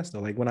half-life of gas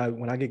though? Like when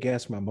I get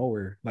gas from my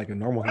mower, like a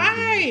normal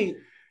right.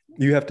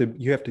 you have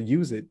to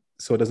use it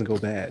so it doesn't go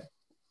bad.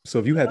 So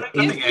if you have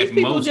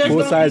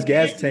full-size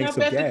gas tanks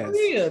of gas,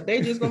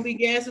 they just gonna be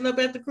gassing up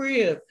at the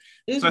crib.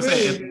 So I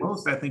say at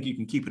most, I think you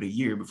can keep it a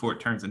year before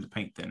it turns into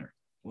paint thinner.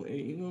 Well,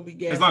 you're gonna be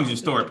gassing as long as you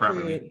store it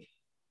properly.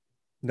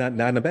 Not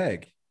in a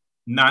bag.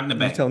 Not in the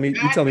bag. You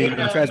tell me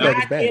a trash bag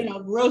is bad. Not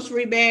in a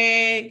grocery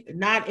bag,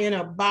 not in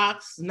a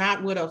box,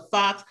 not with a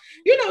fox.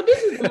 You know,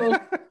 this is the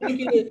most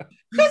ridiculous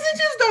because it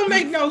just don't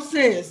make no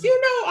sense.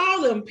 You know,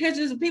 all them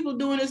pictures of people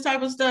doing this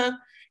type of stuff.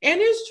 And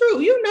it's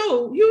true. You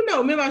know,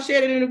 remember I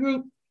shared it in the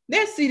group.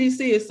 That CDC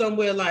is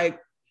somewhere like,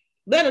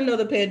 let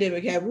another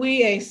pandemic happen.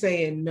 We ain't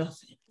saying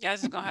nothing. Y'all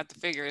just gonna have to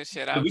figure this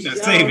shit out. We're not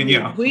saving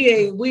y'all.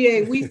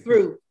 We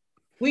through.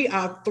 We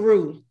are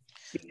through.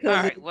 All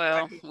right,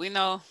 well, we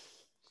know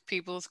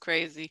people's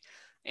crazy.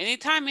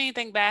 Anytime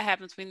anything bad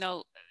happens, we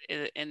know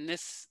in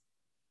this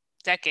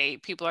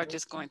decade, people are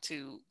just going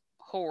to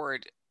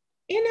hoard.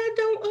 And I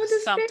don't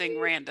understand something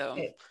random.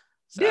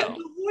 So. The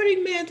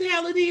hoarding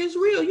mentality is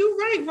real. You're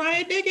right,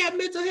 Ryan. They got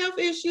mental health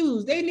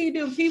issues. They need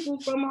them people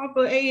from off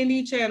of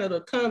A&E channel to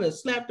come and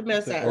slap the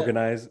mess out.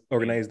 Organize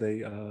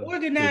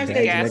the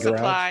gas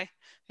supply.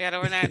 Yeah,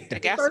 organize the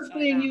gas. First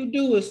thing you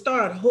do is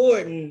start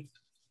hoarding.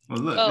 Well,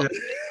 look,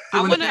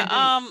 I want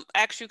to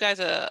ask you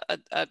guys a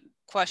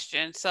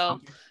question. So,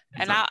 okay.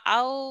 And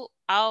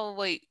I'll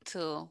wait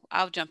till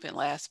I'll jump in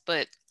last.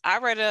 But I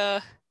read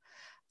a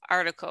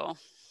article.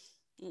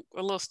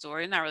 A little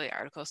story, not really an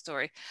article,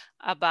 story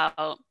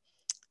about,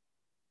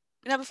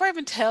 before I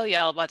even tell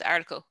y'all about the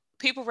article,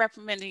 people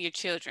reprimanding your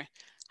children.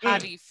 How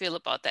do you feel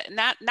about that?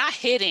 Not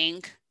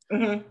hitting,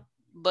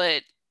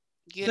 but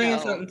saying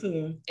something to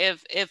them.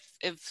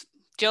 If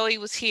Joey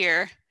was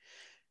here,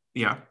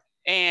 yeah,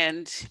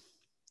 and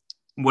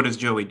what is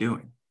Joey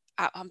doing?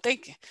 I'm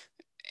thinking,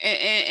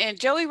 and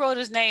Joey wrote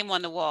his name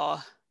on the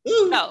wall.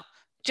 Ooh. No,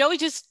 Joey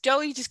just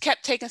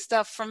kept taking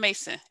stuff from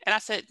Mason, and I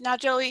said, now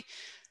Joey,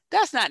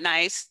 that's not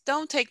nice.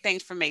 Don't take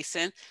things from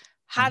Mason.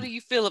 How do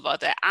you feel about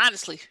that?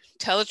 Honestly,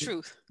 tell the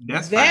truth.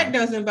 That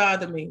doesn't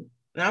bother me.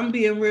 I'm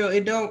being real.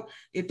 It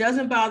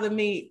doesn't bother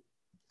me.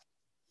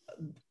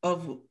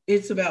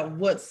 It's about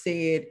what's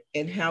said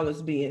and how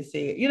it's being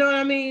said. You know what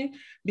I mean?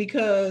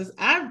 Because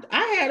I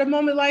had a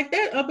moment like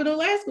that up in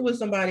Alaska with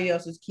somebody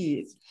else's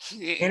kids.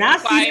 And I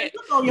see it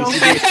on your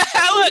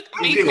look,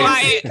 be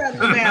quiet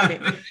about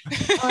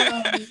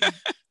it.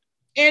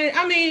 And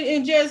I mean,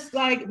 and just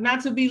like,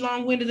 not to be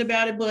long-winded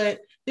about it,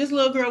 but this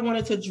little girl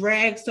wanted to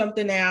drag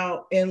something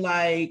out and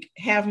like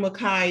have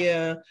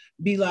Micaiah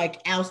be like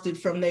ousted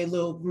from their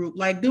little group,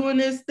 like doing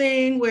this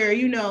thing where,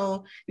 you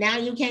know, now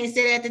you can't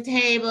sit at the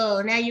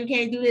table, now you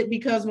can't do it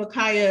because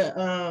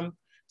Micaiah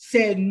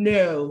said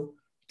no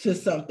to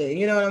something.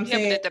 You know what I'm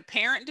saying? But did the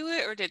parent do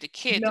it or did the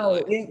kid do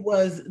it? No, it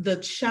was the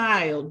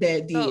child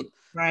that did,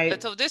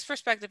 right? So this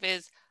perspective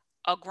is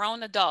a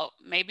grown adult,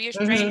 maybe a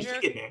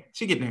stranger.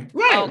 She getting there.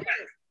 Right.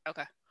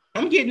 Okay.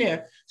 I'm getting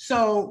there.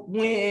 So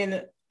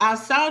when I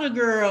saw the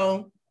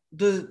girl,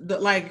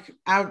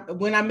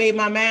 when I made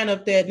my mind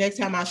up that next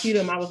time I see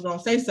them, I was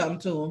gonna say something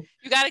to them.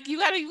 You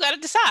gotta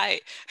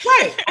decide.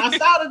 Right. I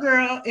saw the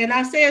girl and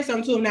I said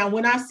something to him. Now,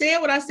 when I said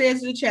what I said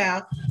to the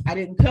child, I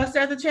didn't cuss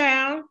at the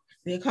child.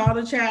 Didn't call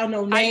the child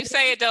no name. How you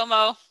say it,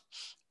 Domo?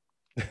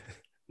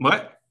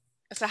 What?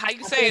 So how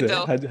you say it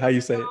though? How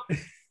you say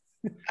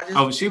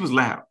it? She was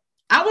loud.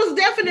 I was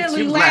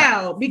definitely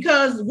loud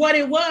because what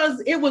it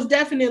was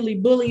definitely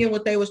bullying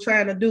what they was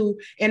trying to do,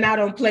 and I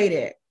don't play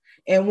that.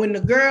 And when the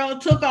girl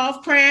took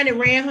off crying and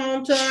ran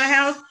home to her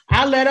house,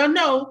 I let her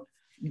know,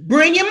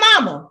 bring your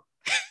mama.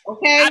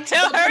 Okay. I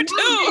tell her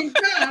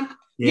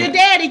too. Yeah. Your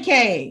daddy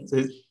came.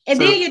 So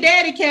Then your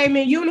daddy came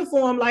in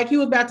uniform like he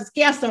was about to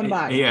scare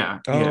somebody. Yeah.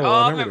 Oh, yeah.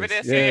 I remember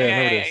this.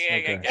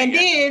 Yeah. And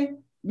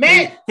then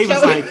Matt he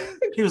was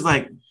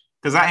like,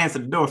 because I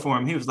answered the door for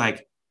him. He was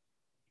like,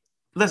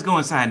 let's go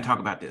inside and talk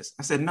about this.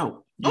 I said,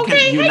 no,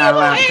 you're not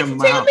allowed to come to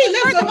my house.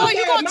 First of all,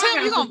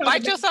 you're gonna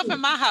bite yourself in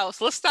my house.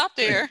 Let's stop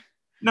there.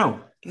 No.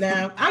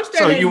 Now I'm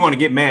So you want to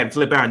get mad and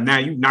flip out, and now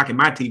you knocking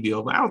my TV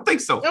over? I don't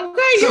think so.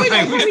 Okay, you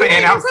ain't gonna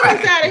come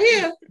outside of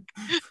here.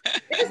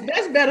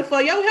 That's better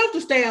for your health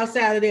to stay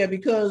outside of there,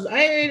 because I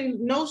ain't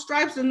no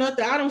stripes or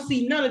nothing. I don't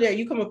see none of that.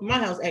 You come up to my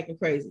house acting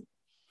crazy.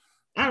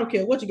 I don't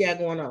care what you got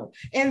going on.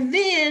 And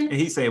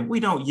he said, we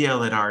don't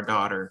yell at our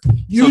daughter.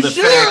 You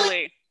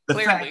should. The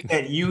fact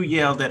that you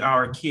yelled at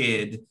our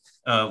kid,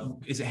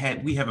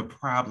 we have a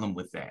problem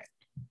with that.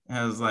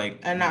 I was like,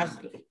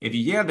 if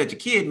you yelled at your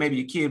kid, maybe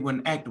your kid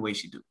wouldn't act the way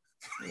she do.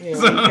 Yeah,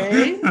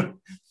 okay.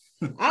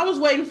 I was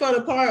waiting for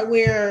the part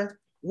where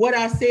what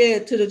I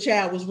said to the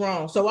child was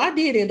wrong. So I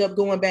did end up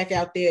going back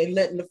out there and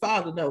letting the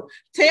father know.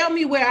 Tell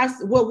me what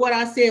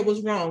I said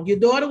was wrong. Your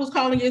daughter was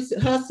calling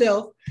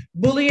herself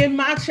bullying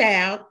my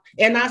child,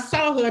 and I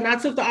saw her and I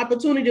took the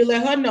opportunity to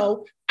let her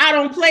know I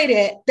don't play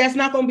that. That's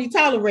not going to be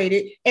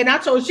tolerated. And I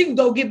told her she can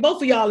go get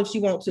both of y'all if she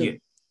wants to. Yeah.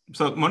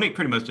 So Monique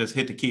pretty much just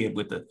hit the kid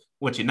with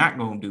what you're not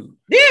going to do.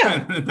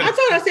 Yeah.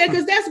 I said,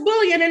 because that's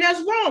bullying and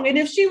that's wrong. And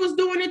if she was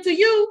doing it to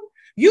you,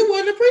 you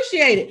wouldn't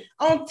appreciate it.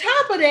 On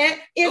top of that,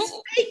 it's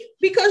fake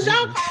because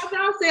y'all call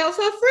yourselves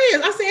her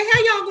friends. I said,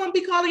 how y'all gonna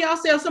be calling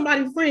yourselves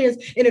somebody's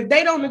friends? And if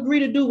they don't agree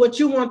to do what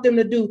you want them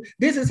to do,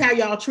 this is how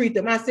y'all treat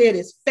them. I said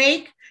it's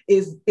fake,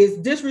 it's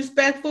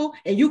disrespectful,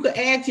 and you could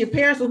ask your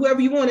parents or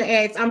whoever you want to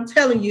ask. I'm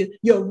telling you,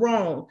 you're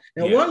wrong.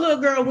 Now, one little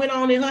girl went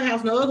on in her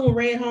house, and the other one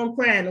ran home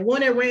crying. The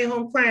one that ran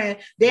home crying,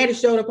 daddy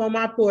showed up on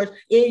my porch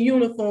in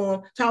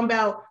uniform, talking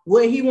about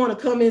what he want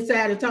to come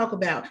inside and talk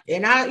about.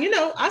 And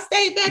I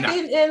stayed back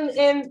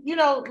and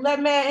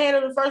let man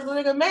handle the first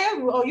nigga.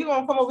 Man, oh, you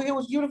gonna come over here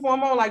with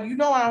uniform on? Like, I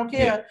don't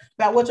care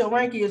about what your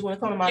rank is when it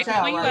comes to my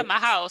child. When you at my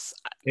house,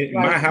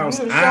 my house,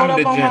 I'm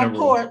the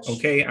general.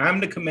 Okay, I'm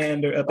the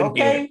commander up in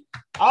here.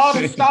 All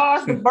the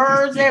stars, the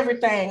birds,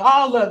 everything,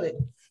 all of it.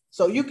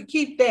 So you can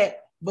keep that.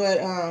 But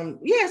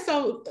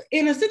so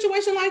in a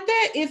situation like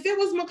that, if it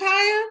was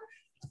Micaiah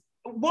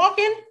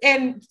walking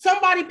and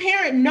somebody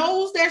parent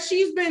knows that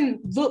she's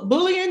been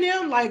bullying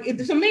them,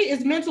 to me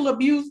it's mental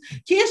abuse.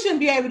 Kids shouldn't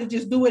be able to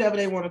just do whatever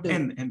they want to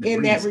do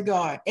in that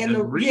regard. And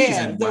the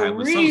reason why it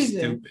was so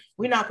stupid.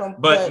 We're not gonna.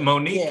 But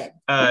Monique,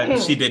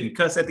 she didn't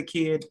cuss at the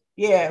kid.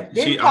 Yeah,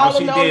 didn't call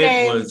him no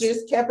names.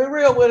 Just kept it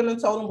real with him and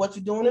told him what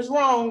you're doing is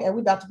wrong, and we're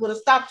about to put a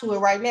stop to it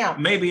right now.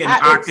 Maybe an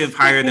octave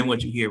higher than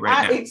what you hear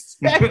right now.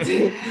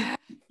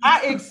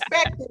 I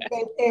expected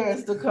their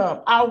parents to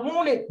come. I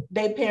wanted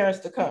their parents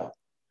to come.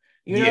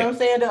 You know what I'm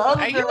saying? The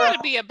other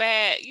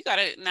you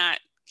gotta not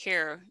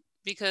care,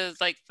 because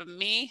for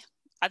me,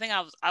 I think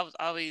I was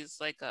always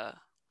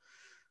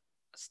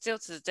still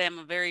to this day, I'm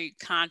a very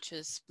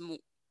conscious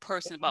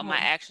person about my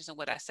actions and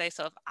what I say.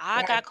 So if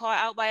I got caught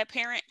out by a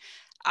parent,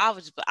 I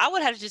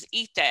would have to just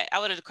eat that. I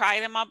would have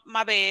cried in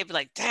my bed, be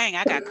like, dang,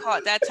 I got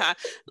caught that time.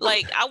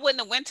 I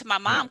wouldn't have went to my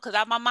mom, because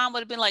my mom would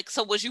have been like,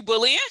 so was you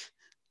bullying?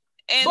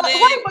 But instead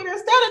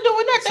of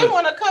doing that, they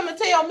want to come and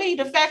tell me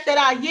the fact that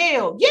I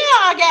yelled. Yeah,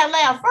 I got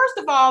loud. First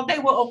of all, they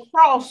were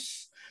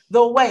across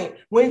the way.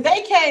 When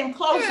they came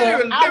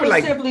closer, I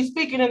was simply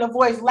speaking in a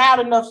voice loud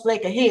enough so they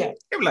could hear.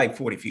 They were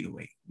 40 feet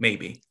away,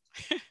 maybe.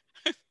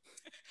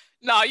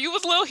 No, you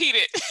was a little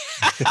heated.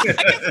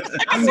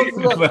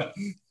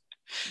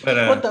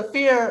 But put the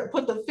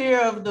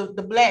fear of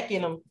the black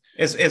in them.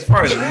 As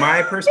far as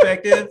my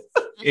perspective,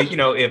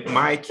 if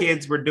my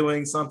kids were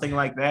doing something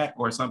like that,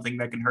 or something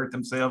that can hurt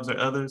themselves or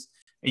others,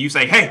 and you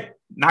say, hey,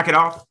 knock it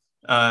off,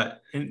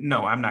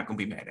 no, I'm not going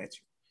to be mad at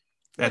you.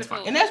 That's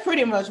fine. And that's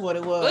pretty much what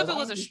it was. What if it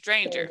was a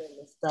stranger?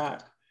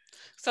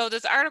 So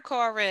this article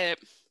I read,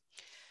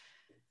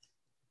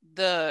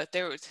 they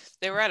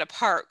were at a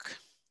park,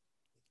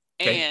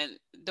 and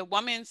the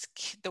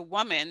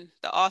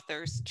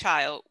author's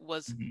child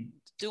was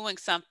doing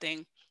something,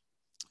 I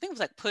think it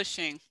was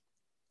pushing,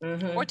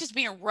 or just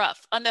being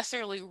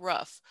unnecessarily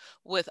rough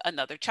with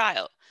another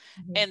child.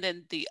 And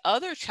then the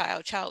other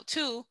child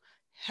two,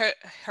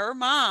 her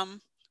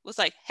mom was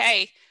like,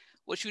 hey,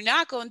 what you're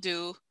not going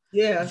to do,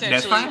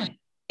 essentially,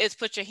 is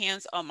put your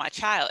hands on my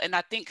child. And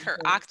I think her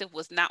octave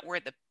was not where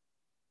the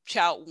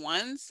child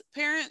one's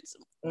parents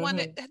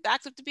wanted the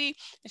octave to be.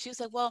 And she was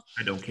like, well,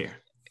 I don't care.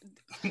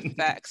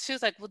 Facts. She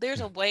was like, well,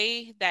 there's a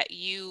way that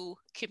you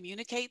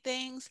communicate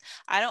things.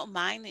 I don't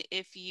mind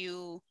if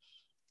you,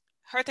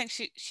 her thing,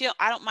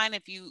 I don't mind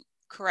if you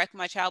correct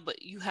my child,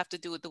 but you have to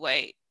do it the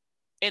way,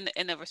 in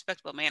a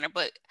respectable manner.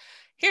 But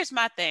here's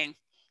my thing.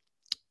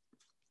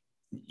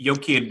 Your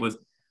kid was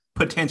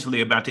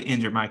potentially about to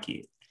injure my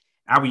kid.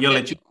 I would yell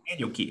at you and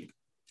your kid.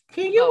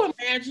 Can you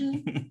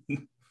imagine?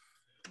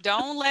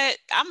 I'm gonna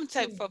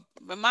tell you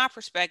from my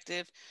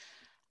perspective,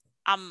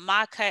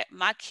 my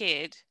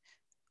kid.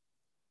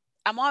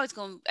 You always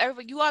gonna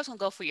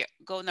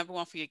go number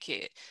one for your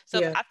kid.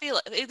 So I feel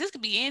like this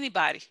could be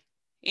anybody.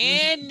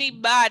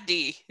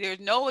 Anybody. There's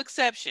no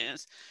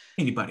exceptions.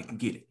 Anybody can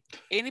get it.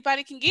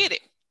 Anybody can get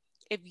it.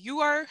 If you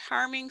are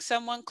harming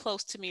someone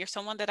close to me or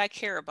someone that I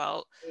care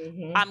about,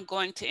 I'm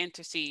going to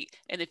intercede.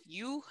 And if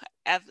you,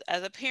 as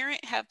a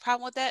parent, have a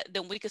problem with that,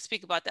 then we can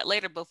speak about that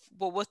later. But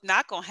what's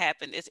not going to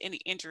happen is any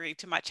injury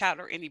to my child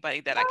or anybody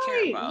that I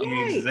care about.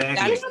 Exactly.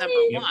 That's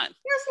number one.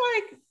 It's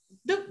like,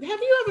 have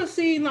you ever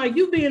seen, like,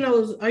 you be in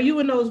those, are you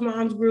in those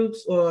moms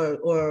groups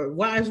or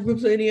wives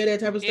groups or any of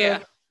that type of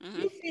stuff?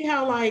 You see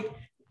how, like,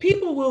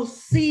 people will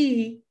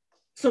see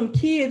some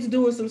kids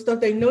doing some stuff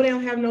they know they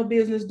don't have no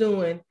business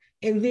doing,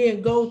 and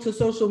then go to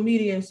social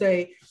media and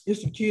say,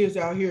 there's some kids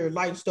out here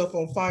lighting stuff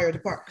on fire at the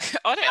park.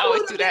 Oh, they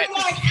always do that.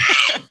 Like,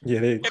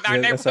 in our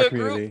neighborhood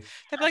group.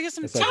 They're like, there's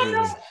some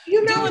kids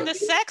doing the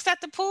sex at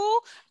the pool.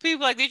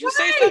 People like, did you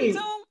say something to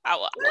them?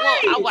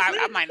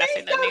 I might not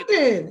say nothing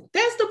either.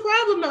 That's the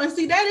problem, though. And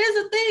see, that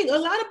is a thing. A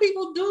lot of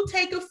people do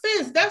take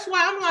offense. That's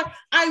why I'm like,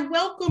 I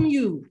welcome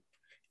you.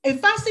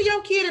 If I see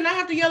your kid and I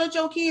have to yell at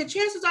your kid,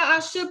 chances are I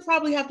should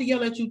probably have to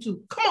yell at you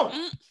too. Come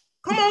on.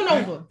 Come on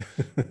over.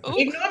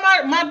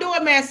 Ignore my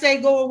doormat say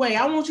go away.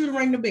 I want you to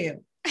ring the bell.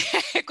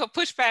 Go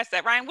push past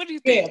that, Ryan. What do you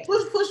think? Yeah,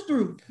 push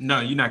through. No,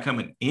 you're not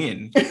coming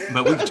in,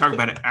 but we can talk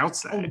about it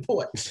outside. On the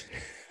porch.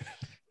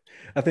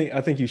 I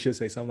think you should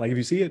say something. Like if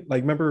you see it,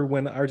 like remember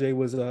when RJ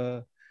was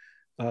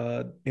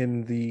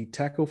in the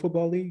tackle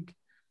football league,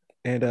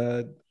 and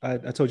I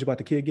told you about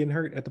the kid getting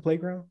hurt at the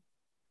playground.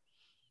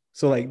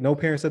 So like no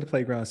parents at the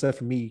playground except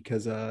for me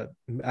because I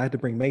had to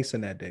bring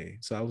Mason that day.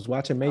 So I was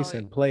watching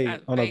Mason play.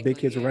 All the big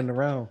kids were running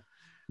around. And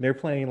they're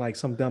playing like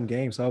some dumb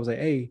game. So I was like,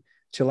 hey,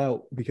 chill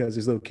out because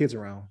there's little kids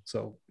around.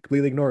 So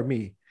completely ignored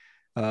me.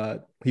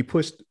 He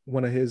pushed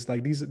one of his,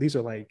 like these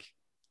are like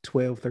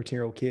 12,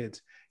 13-year-old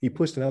kids. He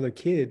pushed another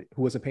kid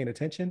who wasn't paying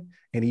attention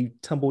and he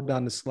tumbled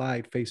down the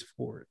slide face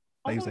forward.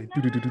 Like he was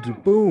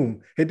like,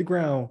 boom, hit the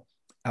ground,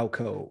 out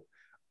cold.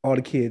 All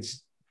the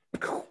kids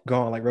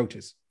gone like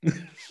roaches.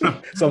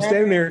 So I'm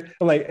standing there.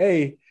 I'm like,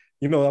 hey,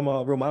 I'm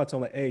a real monotone.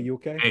 I'm like, hey, you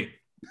okay?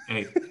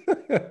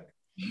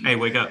 Hey,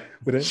 wake up.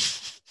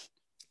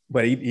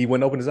 But he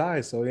wouldn't open his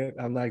eyes. So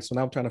I'm like, so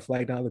now I'm trying to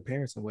flag down the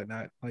parents and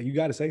whatnot. Like, you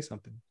got to say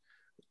something.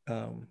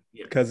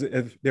 Because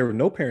if there were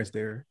no parents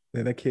there,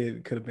 then that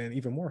kid could have been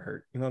even more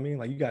hurt. You know what I mean?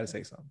 Like, you got to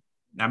say something.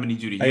 I'm gonna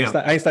need you to yell.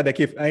 I ain't started that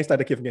kid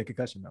from getting a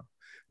concussion though.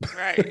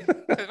 Right.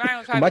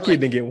 My kid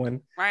didn't get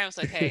one. Ryan was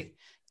like, hey,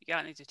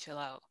 y'all need to chill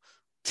out.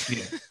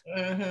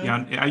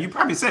 Yeah, you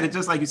probably said it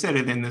just like you said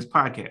it in this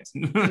podcast.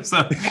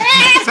 So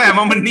next time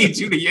I'm gonna need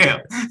you to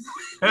yell.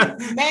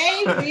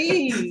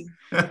 Maybe.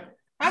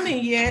 I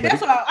mean, yeah,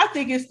 that's why I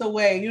think it's the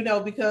way,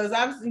 because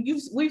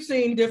we've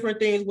seen different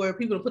things where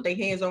people put their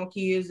hands on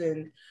kids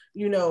and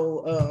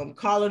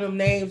calling them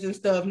names and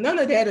stuff. None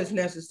of that is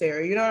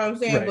necessary. You know what I'm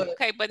saying?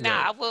 Right. But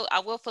now I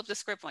will flip the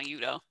script on you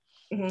though,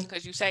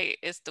 because you say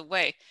it's the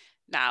way.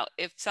 Now,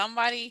 if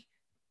somebody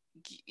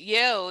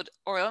yelled,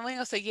 or I'm not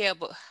gonna say yell,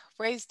 but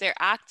raised their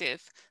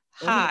octave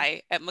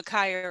high at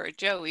Micaiah or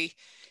Joey,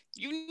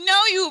 you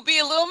would be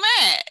a little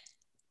mad.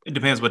 It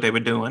depends what they were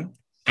doing.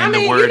 And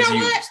the words you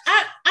know what?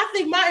 I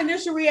think my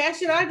initial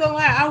reaction, I go,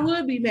 I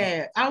would be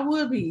mad. I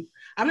would be.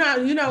 I'm not,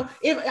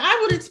 if I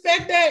would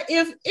expect that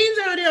if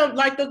either of them,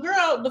 like the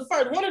girl,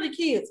 one of the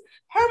kids,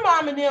 her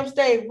mom and them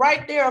stayed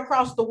right there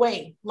across the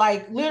way,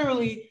 like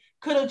literally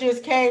could have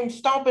just came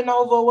stomping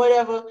over or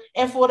whatever.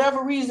 And for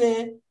whatever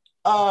reason,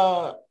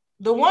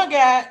 the one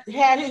guy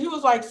he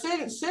was like,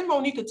 send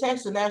Monique a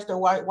text and ask her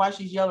why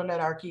she's yelling at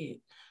our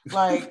kid.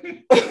 Like,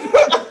 is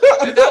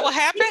that what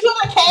happened? He could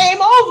have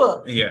came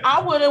over. Yeah, I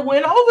would have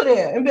went over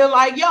there and been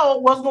like, yo,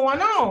 what's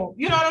going on?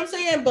 You know what I'm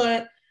saying?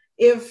 But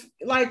if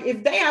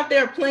they out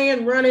there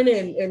playing,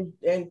 running,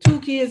 and two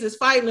kids is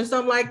fighting or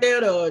something like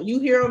that, or you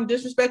hear them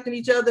disrespecting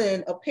each other,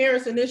 and a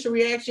parent's initial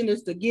reaction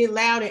is to get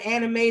loud and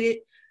animated,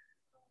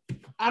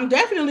 I'm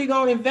definitely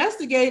going to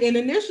investigate. And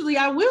initially,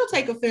 I will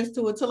take offense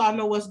to it till I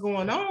know what's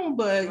going on.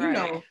 But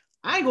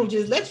I ain't gonna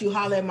just let you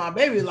holler at my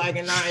baby like,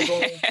 and I ain't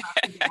gonna.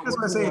 That's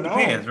what I say. It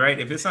depends, right?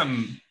 If it's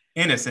something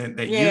innocent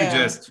that you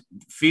just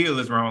feel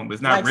is wrong, but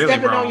it's not like really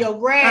stepping wrong. On your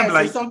grass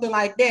or something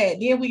like that,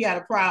 then we got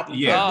a problem.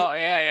 Yeah. Oh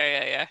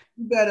yeah.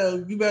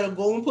 You better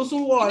go and put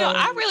some water.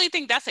 I really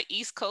think that's an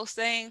East Coast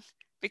thing,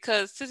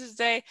 because to this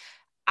day,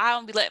 I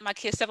don't be letting my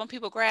kids step on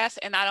people's grass,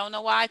 and I don't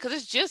know why, because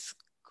it's just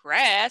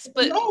grass.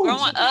 But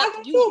growing up,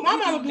 you do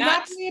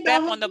not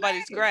step on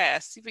nobody's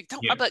grass. You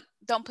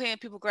don't play in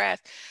people's grass.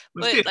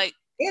 But like.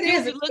 It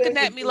is looking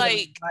at me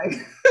like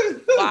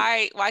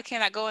why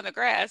can't I go in the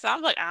grass?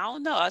 I'm like, I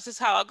don't know. That's just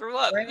how I grew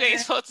up. You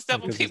ain't supposed to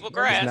step on people's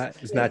grass.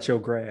 It's not your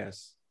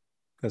grass.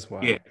 That's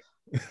why. Yeah.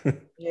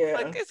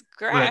 Like, it's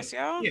grass,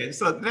 y'all. Yeah,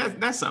 so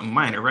that's something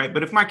minor, right?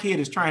 But if my kid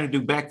is trying to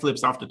do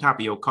backflips off the top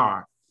of your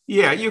car,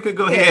 you could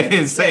go ahead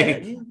and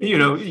say,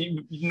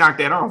 you knock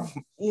that off.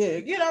 Yeah,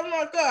 get off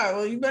my car.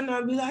 Well, you better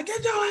not be like,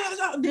 get your ass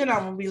off. Then I'm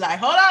gonna be like,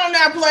 hold on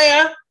now,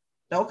 player.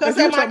 Don't cuss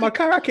at my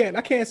car. I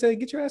can't say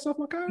get your ass off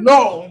my car.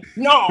 No.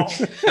 No.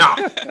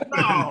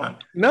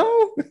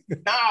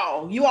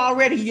 You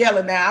already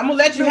yelling now. I'm gonna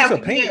let you have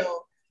a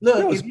yell. Look,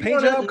 You know, if it's you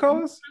paint want job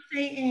costs. to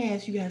say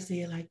ass, you gotta say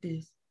it like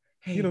this.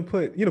 Hey, You don't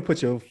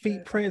put your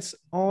feet prints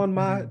on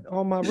my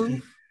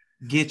roof.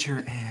 Get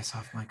your ass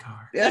off my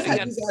car. that's how You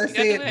you gotta gotta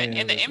say do it. it Man,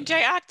 in the listen.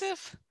 MJ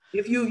octave.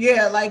 If you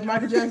like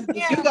Michael Jackson,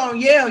 if you gonna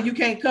yell, you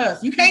can't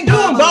cuss. You can't do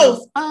them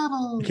both.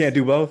 You can't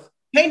do both.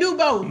 Can't do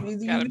both.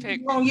 Gotta You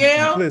pick. gonna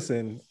yell?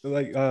 Listen,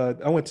 like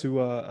I went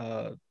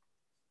to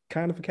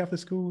kind of a Catholic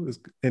school, is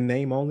in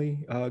name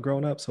only,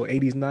 growing up. So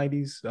 80s,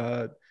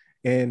 90s,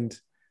 and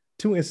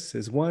two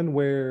instances. One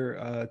where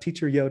a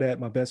teacher yelled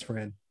at my best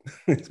friend.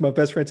 It's my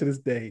best friend to this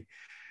day,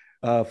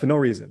 for no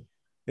reason.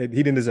 He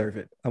didn't deserve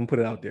it. I'm gonna put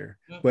it out there.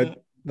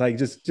 But like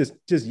just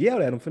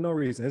yelled at him for no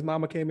reason. His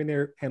mama came in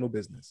there, handled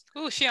business.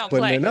 Ooh, she don't But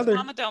in play. another- His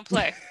mama don't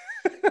play.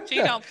 She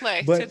don't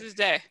play But- to this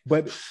day.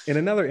 But in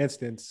another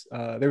instance,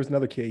 there was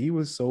another kid. He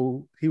was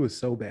so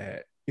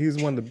bad. He was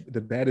one of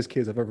the baddest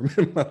kids I've ever met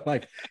in my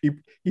life.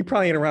 He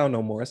probably ain't around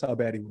no more. That's how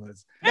bad he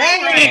was.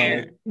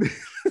 Dang.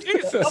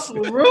 Jesus.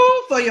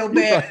 Room for your He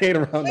bed. probably ain't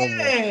around no more.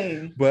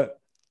 Dang. But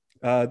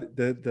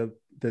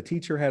the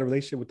teacher had a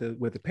relationship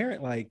with the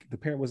parent. Like the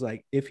parent was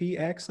like, if he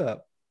acts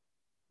up,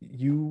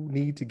 you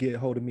need to get a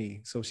hold of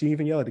me. So she didn't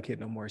even yell at the kid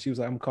no more. She was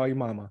like, I'm gonna call your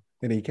mama.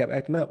 And then he kept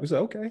acting up. We said,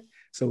 okay.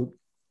 So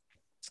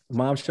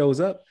mom shows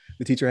up.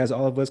 The teacher has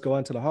all of us go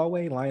into the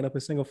hallway, line up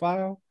in single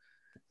file.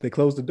 They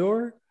close the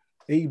door.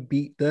 They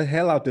beat the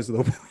hell out this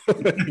little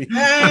boy.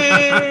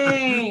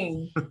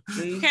 Dang.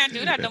 You can't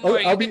do that no more.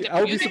 I'll be You get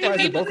the surprised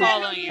if people both of-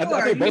 calling you.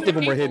 I think both of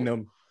them were hitting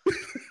them.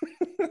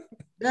 them.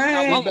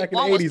 Dang. One, back in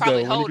the one was 80s probably though, when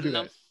you could holding do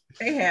them. that.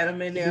 They had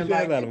him in there You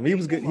like had him. He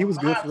was good. He was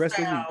good for the rest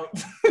of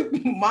the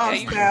week. Mom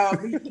Yeah,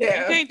 style. You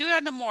Yeah. can't do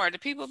that no more. The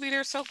people be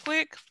there so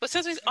quick. But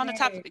since we're on the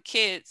topic of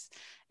kids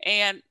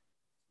and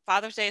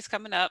Father's Day is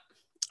coming up,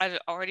 I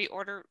already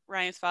ordered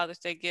Ryan's Father's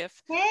Day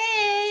gift.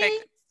 Hey.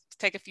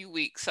 Take a few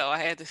weeks, so I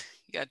had to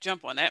you got to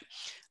jump on that.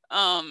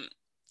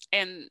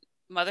 And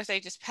Mother's Day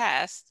just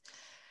passed.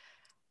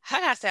 I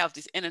gotta stay off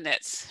these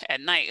internets at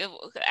night.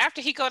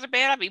 After he go to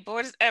bed, I'll be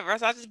bored as ever.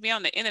 So I'll just be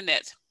on the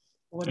internet.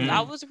 What Mm.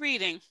 I was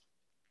reading,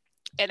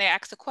 and they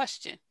asked a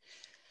question: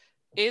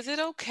 is it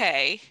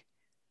okay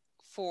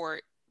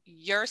for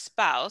your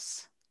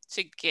spouse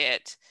to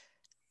get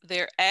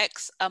their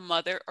ex a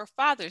Mother or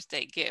Father's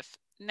Day gift?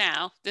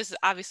 Now, this is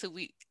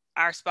obviously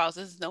our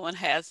spouses. No one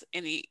has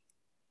any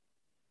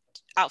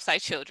outside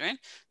children.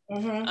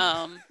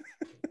 Mhm.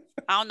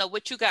 I don't know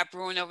what you got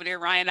brewing over there,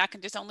 Ryan. I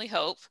can just only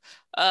hope.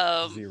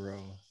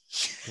 Zero.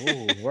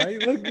 Oh, right.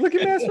 Look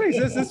at Matt's face.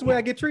 This is the way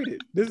I get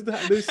treated. This is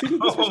see the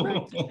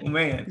disrespect. Oh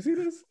man. You see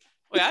this?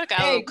 Well, I got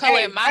a little color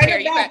in my hair.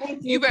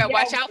 You better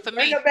watch out for me.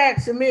 Bring her back,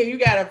 Samir. You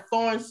got a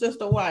foreign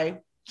sister wife.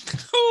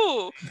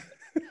 Ooh.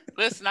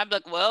 Listen, I'd be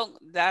like, well,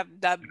 that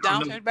down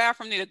to the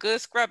bathroom need a good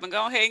scrub and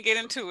go ahead and get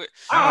into it.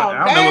 I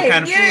don't know what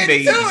kind of food they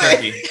eat in get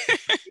Turkey.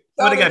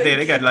 What they got there?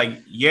 They got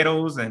like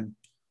Yetos and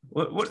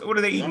what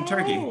do they eat in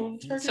Turkey?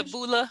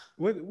 Tabbouleh.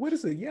 What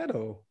is a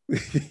Yeto?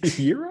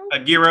 Euro? A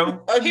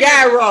gyro. A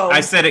gyro.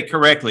 I said it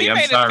correctly. He I'm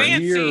made it sorry.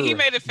 fancy. He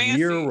made it fancy.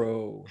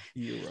 Euro.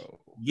 Gyro.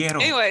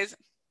 Anyways,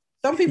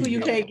 Some people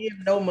you can't give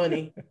no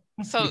money.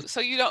 so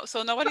you don't.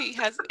 So nobody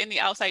has any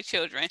outside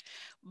children,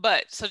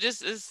 but so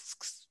just is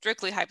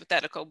strictly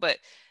hypothetical. But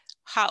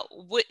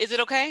what is it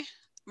okay?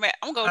 Matt,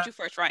 I'm gonna go with you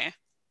first, Ryan.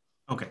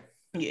 Okay.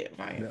 Yeah,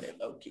 Ryan,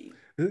 low key.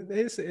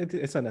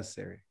 It's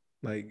unnecessary.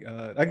 Like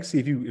I can see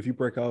if you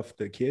break off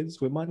the kids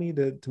with money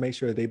to make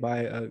sure they buy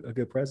a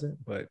good present,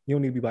 but you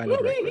don't need to be buying a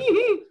direct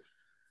present.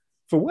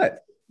 For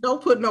what?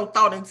 Don't put no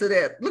thought into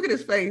that. Look at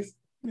his face.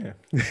 Yeah,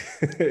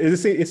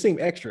 it seemed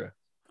extra.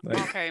 Like,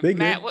 Okay,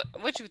 Matt,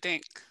 what you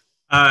think?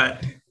 I'm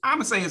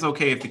gonna say it's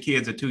okay if the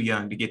kids are too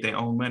young to get their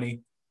own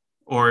money,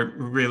 or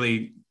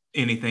really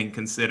anything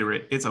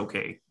considerate. It's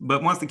okay,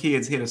 but once the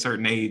kids hit a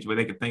certain age where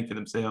they can think for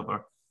themselves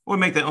or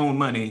make their own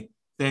money,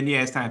 then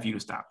yeah, it's time for you to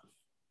stop.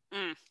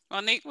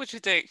 Well, Nick, what you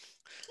think?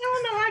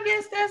 I don't know. I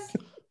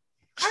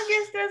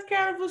guess that's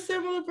kind of a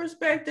similar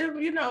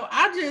perspective. You know,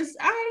 I don't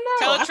know.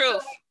 Tell the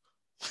truth.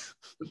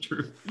 The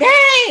truth.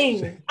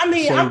 Dang. I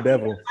mean, shame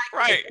devil.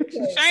 Right.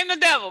 Shame the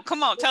devil.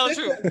 Come on, tell the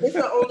truth. It's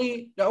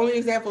the only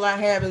example I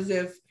have is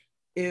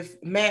if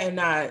Matt and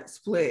I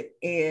split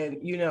and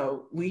you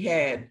know we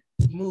had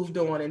moved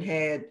on and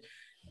had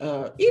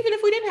even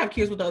if we didn't have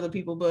kids with other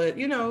people, but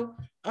you know,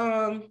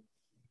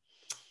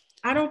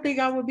 I don't think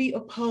I would be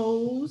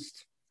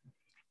opposed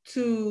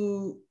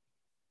to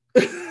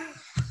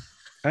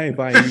I ain't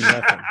buying you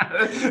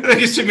nothing. Look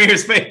at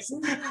Shamir's face.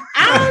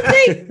 I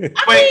don't think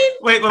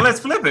Wait, well, let's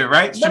flip it,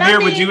 right? But Shamir, I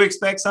would mean- you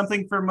expect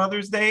something for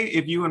Mother's Day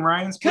if you and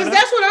Ryan split because up?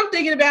 that's what I'm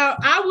thinking about.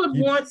 I would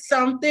want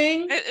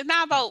something. It's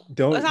not about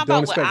Don't it's not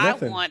about what expect I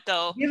nothing. want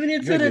though. Giving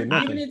it You're to gonna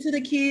get giving it to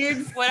the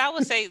kids. What I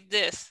would say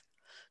this,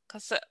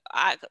 because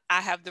I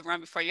have the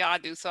run before y'all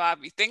do, so I'll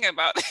be thinking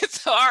about it.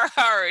 So I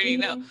already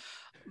know. Mhm.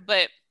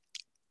 But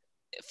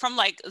from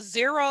like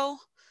 0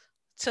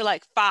 to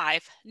like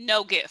 5,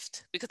 no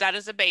gift because that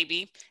is a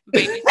baby.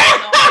 Babies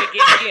don't know how to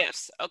get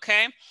gifts.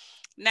 Okay.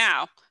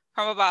 Now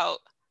from about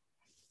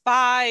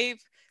 5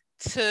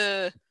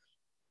 to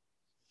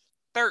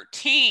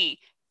 13,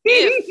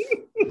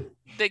 if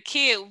the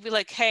kid would be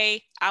like,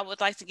 hey, I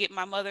would like to get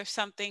my mother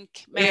something.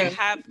 May I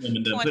have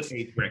 20?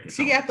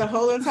 She got the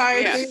whole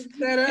entire thing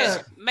set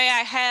up. May I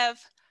have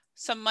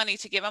some money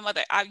to give my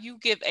mother? You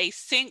give a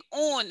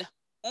un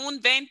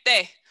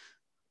 20,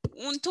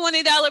 un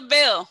 $20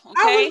 bill. Okay?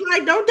 I was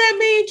like, don't that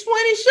mean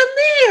 20,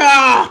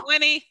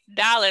 Shamir?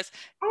 $20.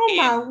 Oh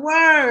my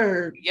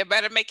word. You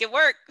better make it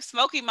work.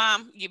 Smokey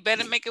mom, you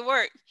better make it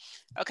work.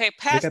 Okay,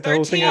 past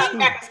 13.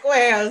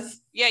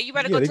 Squares. Yeah, you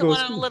better go to one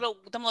of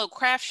them little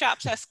craft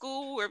shops at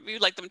school where you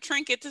like them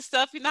trinkets and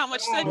stuff. You know how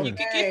much stuff you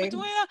can get for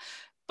doing that.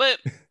 But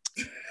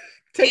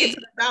take it to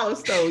the dollar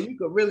store. You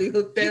could really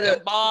hook that up. You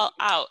can ball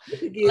out.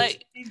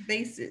 Like these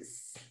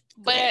bases.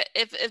 But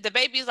if the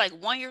baby is like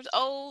 1 year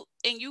old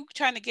and you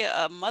trying to get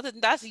a mother,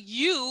 that's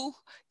you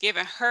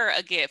giving her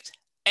a gift.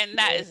 And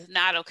that is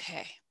not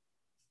okay.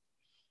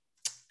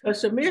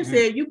 Because Shamir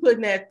said you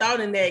putting that thought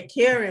and that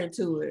care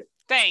into it.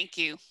 Thank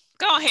you.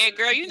 Go ahead,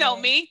 girl. You know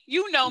me.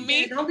 You know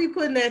me. Don't be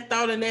putting that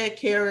thought and that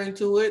care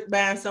into it,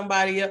 buying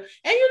somebody else.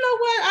 And you know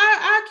what?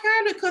 I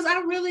kind of, because I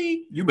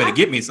really. You better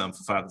get me some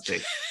for Father's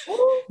Day.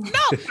 No,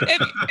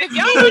 if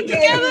y'all get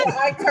together.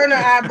 I turn her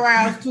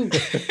eyebrows too.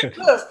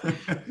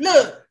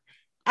 Look.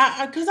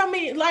 Because I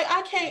mean, like,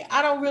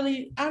 I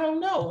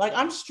don't know. Like,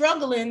 I'm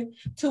struggling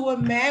to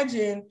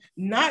imagine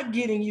not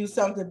getting you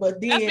something, but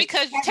then. That's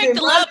because you take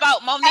the love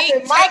out,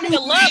 Monique. Take the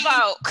love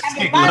out.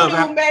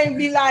 My new man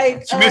be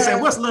like. Shamir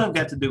said, what's love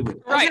got to do with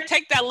it? Right,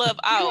 take that love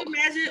out.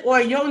 Imagine, or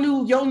your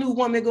new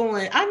woman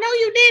going, I know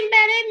you didn't,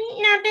 that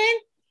ain't nothing.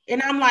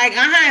 And I'm like,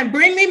 and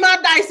bring me my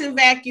Dyson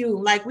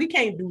vacuum. Like, we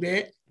can't do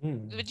that.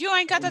 But you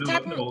ain't got the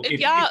type of if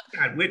y'all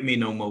not with me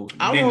no more.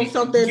 I want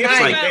something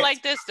nice.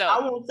 Like this though. I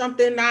want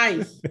something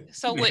nice.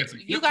 So what?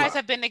 You guys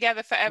have been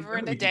together forever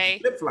and a day.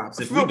 Flip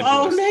flops from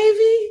Old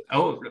Navy.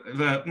 Oh,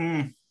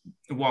 the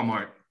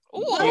Walmart.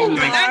 Ooh,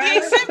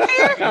 98 cents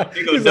there.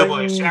 They go double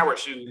in shower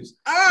shoes.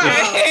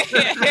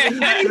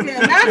 Not even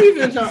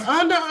the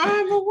Under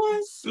Armour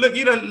ones. Look,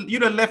 you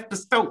done left the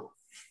stove.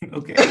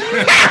 Okay.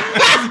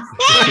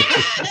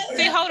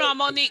 See, hold on,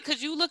 Monique,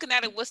 because you looking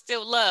at it with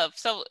still love.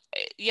 So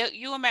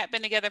you and Matt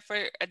been together for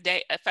a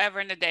day, forever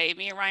and a day.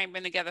 Me and Ryan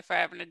been together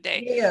forever and a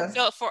day. Yeah.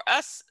 So for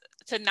us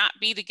to not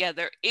be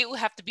together, it would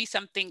have to be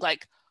something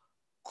like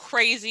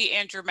crazy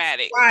and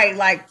dramatic. Right,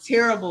 like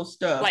terrible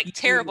stuff. Like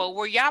terrible,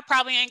 where y'all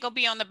probably ain't gonna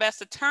be on the best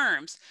of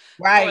terms.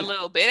 Right. For a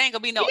little bit. It ain't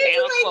gonna be no.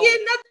 You ain't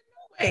getting nothing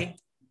away.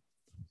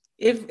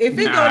 If it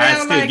go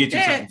down like get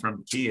that, you something from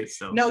the kids.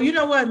 So no, you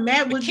know what,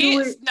 Matt would do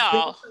it.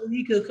 No,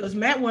 he could, because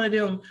Matt one of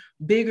them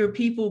bigger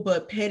people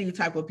but petty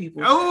type of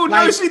people. Oh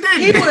like, no, she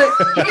didn't. He would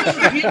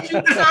get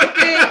you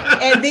something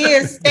and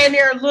then stand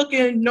there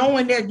looking,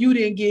 knowing that you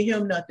didn't get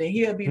him nothing.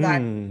 He'll be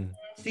like,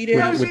 "See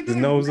there, with the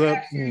nose up."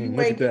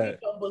 Look at that.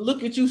 But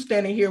look at you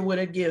standing here with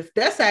a gift.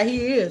 That's how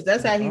he is.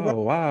 That's how he. Oh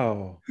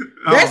wow.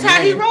 That's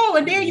how he roll,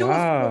 and then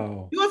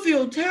you'll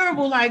feel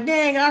terrible. Like,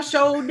 dang, I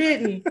sure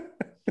didn't.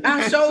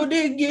 I sure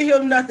didn't give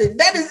him nothing.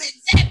 That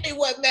is exactly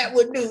what Matt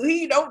would do.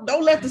 He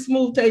don't let the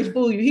smooth taste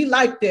fool you. He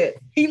like that.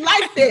 He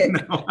like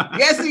that. No.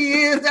 Yes,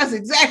 he is. That's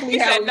exactly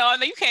how. Said, no,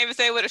 you can't even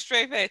say it with a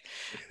straight face.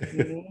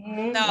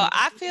 No,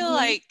 I feel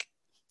like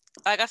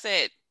I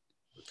said,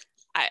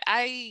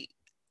 I.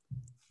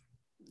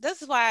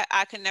 This is why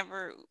I can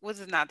never. This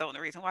is not the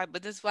only reason why,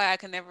 but this is why I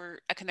can never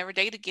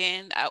date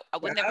again. I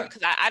would never,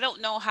 because I don't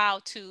know how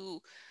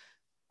to.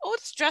 Oh,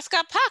 this dress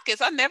got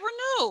pockets. I never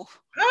knew.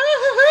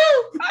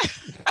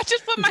 I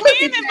just put my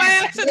hand in by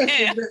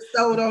accident.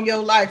 Bestowed on your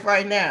life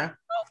right now.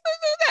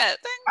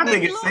 I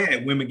think it's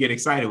sad women get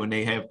excited when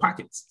they have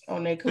pockets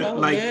on their clothes.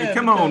 Like,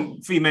 come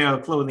on, female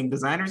clothing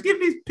designers,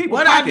 give these people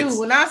what pockets. I do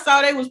when I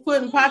saw they was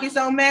putting pockets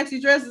on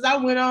maxi dresses, I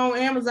went on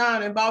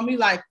Amazon and bought me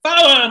like 4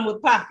 of them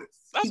with pockets.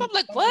 I'm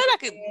like, what? I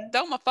could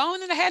throw my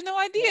phone and I had no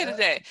idea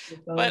today.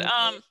 But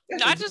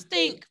no,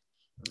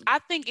 I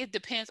think it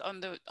depends on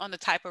the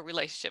type of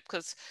relationship,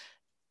 because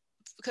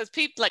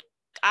people like,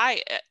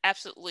 I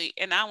absolutely,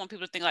 and I don't want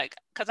people to think like,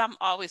 because I'm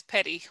always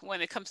petty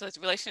when it comes to this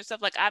relationship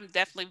stuff. Like, I'm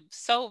definitely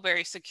so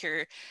very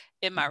secure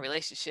in my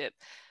relationship.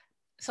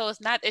 So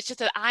it's just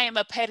that I am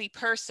a petty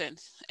person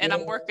and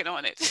I'm working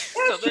on it.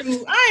 That's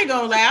true. I ain't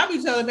gonna lie. I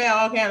be telling Matt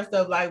all kind of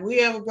stuff. Like, we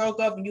ever broke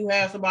up and you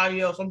have somebody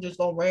else, I'm just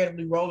gonna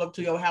randomly roll up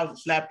to your house and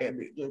slap that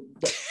bitch.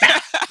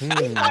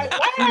 Like,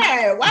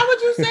 why? Why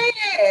would you say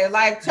that?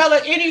 Like, tell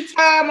her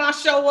anytime I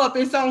show up,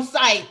 it's on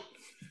site.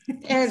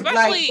 And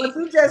especially, like,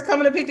 but you just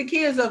coming to pick the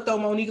kids up though,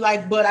 Monique.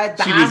 Like, but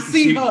I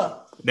see her.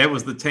 That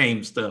was the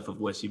tame stuff of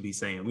what she be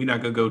saying. We're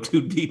not gonna go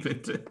too deep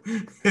into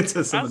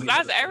some of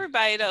that's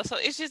everybody though. So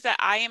it's just that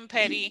I am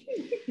petty,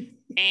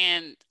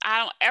 and I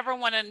don't ever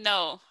want to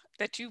know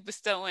that you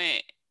bestowing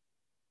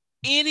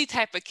any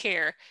type of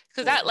care,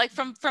 because that, like,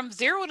 from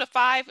 0 to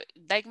 5,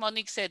 like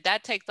Monique said,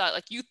 that takes thought.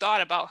 Like, you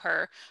thought about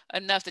her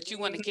enough that you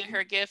want to get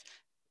her a gift.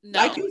 No.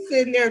 Like, you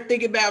sitting there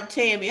thinking about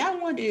Tammy. I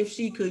wonder if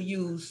she could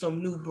use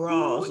some new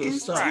bras or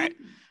something. Right.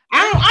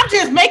 I'm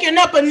just making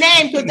up a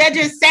name because that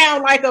just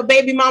sounds like a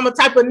baby mama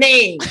type of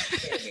name.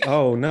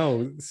 Oh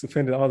no, it's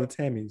offended all the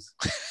Tammys.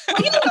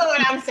 Well, you know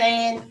what I'm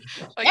saying.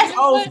 But That's you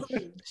know old what?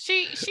 school.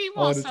 She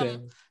All wants the some.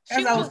 Tammys. She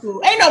That's old wants,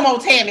 school. Ain't no more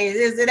Tammys.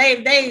 Is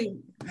it?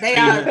 They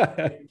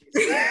are.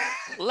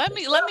 let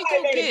me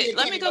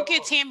go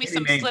get Tammy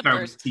some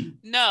slippers.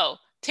 No,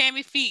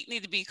 Tammy feet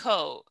need to be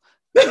cold.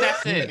 And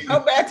that's it. How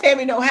bad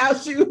Tammy no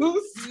house shoes?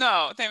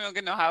 No, Tammy don't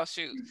get no house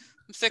shoes.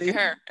 I'm sick of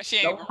her. She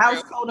ain't No even house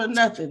real. coat or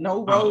nothing.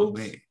 No Oh, robes.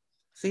 man.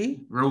 See?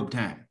 Robe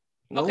time.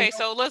 Okay,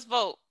 so let's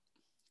vote.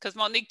 Because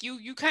Monique,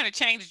 you kind of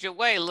changed your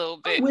way a little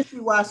bit. I'm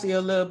wishy-washy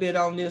a little bit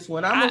on this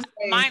one. I'm gonna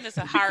say Mine is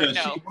a hard Because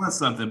no. she wants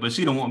something, but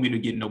she don't want me to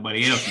get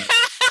nobody else.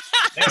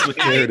 That's what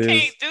There it You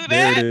is. can't do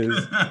There that. it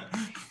is.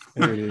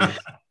 There it is.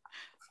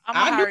 I'm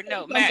a hard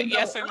no. Matt,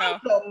 yes or no? I'm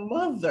the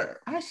mother.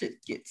 I should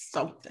get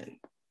something.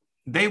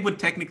 They would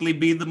technically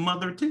be the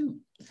mother too.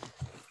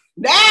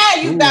 Nah,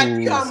 you got Ooh,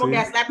 you almost see?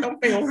 got slapped on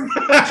film.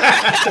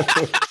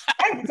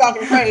 I'm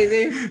talking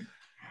crazy.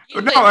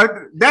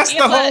 No, that's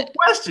Yeah, the whole but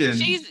question.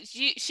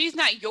 She's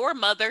not your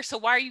mother, so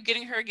why are you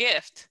getting her a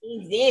gift?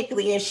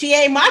 Exactly, and she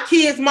ain't my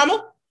kid's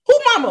mama. Who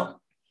mama?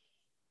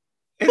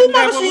 Isn't Who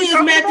that mama what she we is,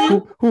 talking Matthew?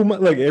 about? Who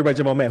look, everybody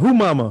jump on man. Who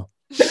mama?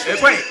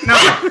 Wait, no.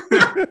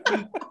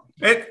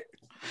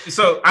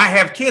 So I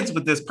have kids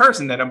with this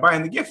person that I'm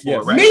buying the gift for,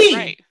 Yes. right? Me.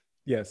 Right.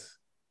 Yes.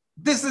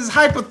 This is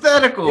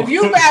hypothetical. If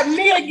you got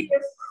me a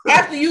gift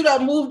after you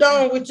done moved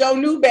on with your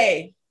new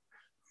babe,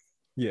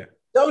 Yeah.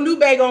 your new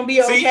babe gonna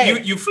be okay.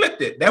 See, you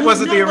flipped it. That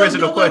wasn't the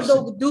original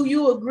question. Do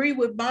you agree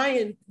with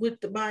buying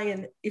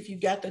if you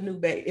got the new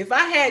babe? If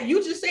I had,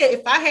 you just said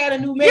if I had a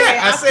new man,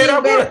 Yeah, I said I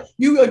would.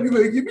 You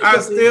better give me I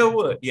something. still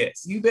would,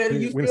 yes. You better. We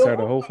You can still start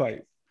a want whole something.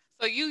 fight.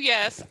 So you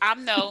yes,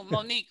 I'm no.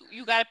 Monique,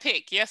 you gotta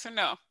pick yes or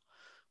no.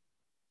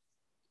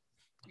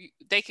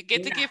 They could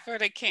get the gift or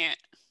they can't.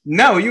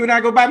 No, you and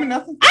I go buy me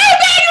nothing.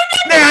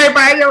 I ain't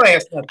buy your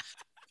ass nothing.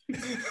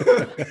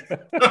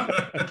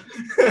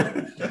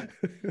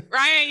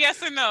 Ryan,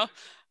 yes or no?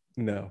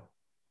 No.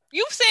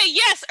 You said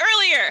yes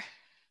earlier.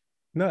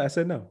 No, I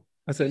said no.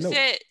 I said no.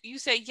 You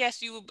said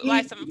yes, you would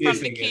buy something did from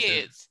the say yes,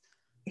 kids.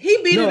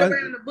 He beat No, it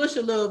around the bush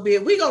a little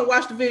bit. We gonna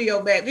watch the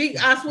video back.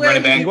 I swear. Run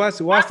it back.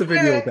 Watch the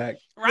video back.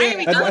 Ryan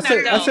be Yeah, doing I said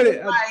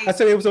that though. I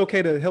said it was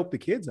okay to help the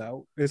kids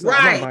out. I'm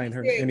not buying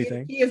her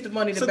anything. He has the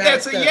money to So buy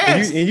that's a stuff.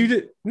 yes. And you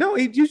just no,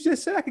 you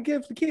just said I could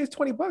give the kids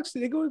 $20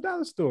 they go to the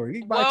dollar store.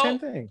 You can buy Well, 10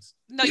 things.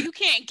 No, you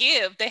can't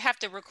give. They have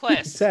to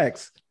request.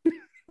 Tax.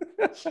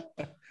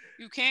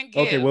 You can't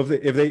give. Okay, well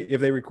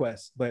if they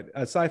request, but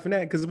aside from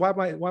that, because why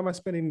am I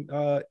spending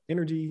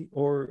energy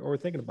or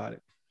thinking about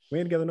it? We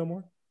ain't together no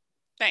more.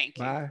 Thank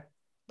you. Bye.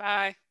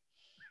 Bye.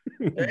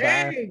 Bye.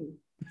 Hey,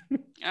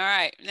 All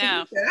right,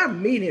 now. I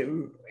mean it.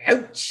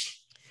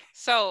 Ouch.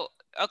 So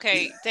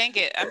okay, dang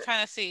it. I'm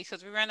trying to see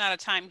because we ran out of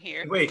time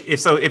here. Wait,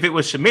 if it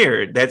was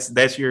Shamir,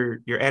 that's your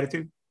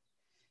attitude?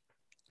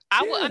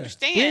 I Yeah, would we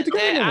understand ain't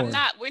together that no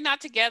more. we're not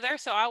together,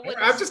 so I wouldn't.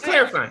 I'm just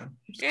clarifying.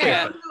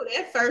 Yeah.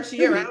 That first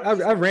year,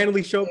 I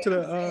randomly show up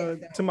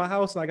to my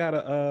house and I got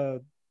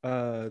a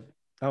I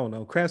don't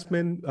know,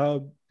 Craftsman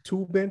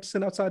tool bench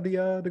sitting outside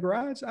the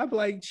garage. I'd be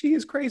like, she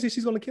is crazy.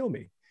 She's gonna kill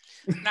me.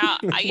 Now,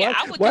 yeah,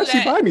 I would Why do she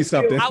that. buy me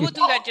something? I would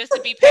do that just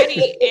to be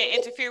petty and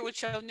interfere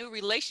with your new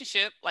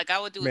relationship. Like I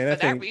would do Man, it for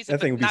that that thing- reason,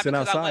 that thing but be not sitting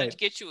because I wanted outside. to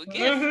get you a gift.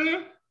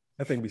 Mm-hmm.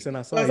 That thing be sitting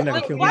outside. You're not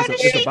gonna kill me. Why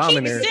It's does a she bomb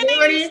in keep there. sending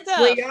me stuff?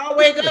 When y'all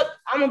wake up,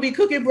 I'm gonna be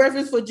cooking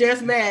breakfast for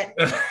just Matt.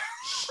 I'm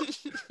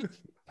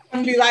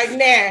gonna be like,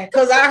 nah,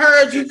 because I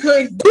heard you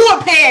couldn't do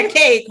a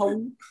pancake.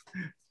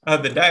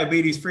 The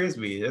diabetes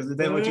frisbee. Is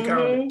that what you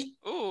call it?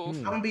 Ooh.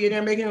 I'm gonna be in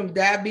there making them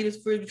diabetes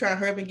free, trying to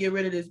hurry up and get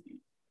rid of this.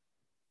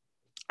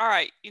 All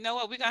right. You know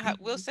what?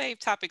 We'll save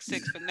topic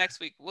 6 for next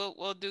week.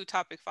 We'll do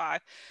topic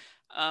 5.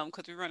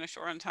 Because we're running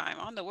short on time.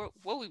 I don't know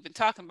what we've been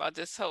talking about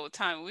this whole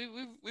time.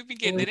 We've been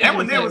getting it in. That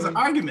one there was an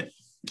argument.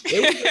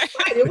 It was a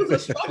fight. It was a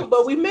struggle,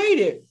 but we made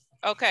it.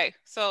 Okay,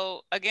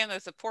 so again,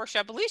 there's a Portia.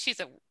 I believe she's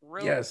a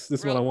real. Yes, this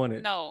is what I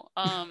wanted. No,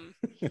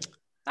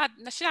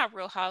 she's not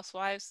Real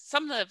Housewives.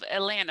 Some of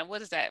Atlanta.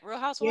 What is that? Real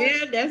Housewives.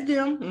 Yeah, that's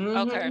them. Mm-hmm.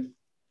 Okay,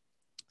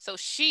 so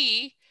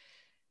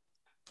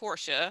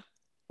Portia,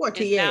 Poor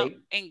is now TA.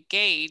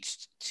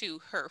 engaged to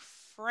her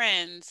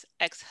friend's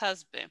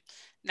ex-husband.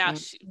 Now,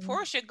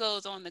 Portia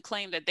goes on to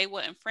claim that they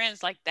weren't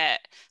friends like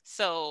that.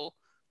 So,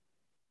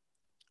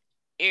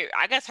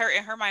 I guess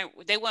in her mind,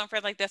 they weren't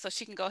friends like that, so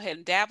she can go ahead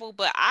and dabble.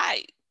 But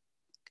I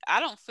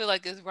don't feel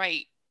like it's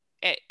right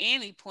at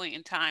any point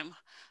in time.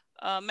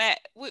 Matt,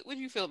 what do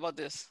you feel about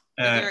this? Is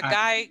there a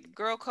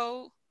guy-girl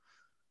code?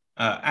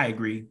 I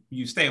agree.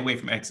 You stay away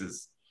from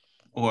exes,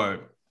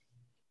 or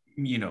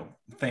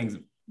things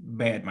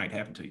bad might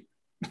happen to you.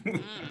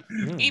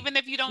 Even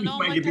if you don't know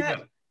him like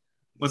that.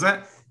 What's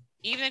that?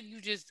 Even if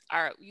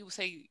you would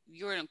say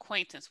you're an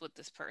acquaintance with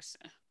this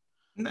person.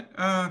 No,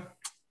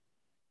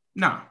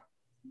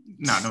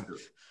 don't do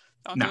it.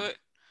 Don't do it.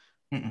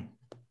 Mm-mm.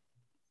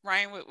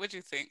 Ryan, what do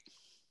you think?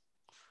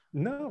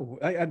 No,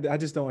 I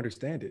just don't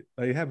understand it.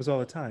 Like, it happens all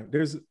the time.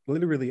 There's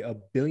literally a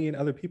billion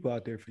other people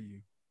out there for you.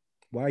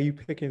 Why are you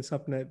picking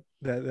something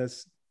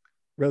that's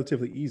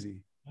relatively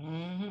easy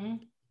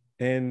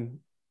and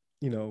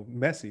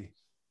messy?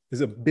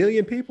 There's a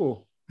billion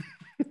people.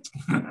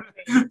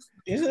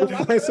 Go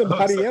find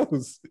somebody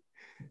else.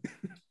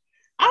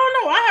 I don't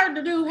know. I heard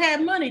the dude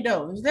had money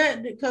though. Is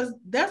that because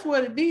that's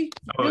what it be?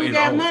 Dude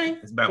got money.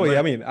 Well, yeah,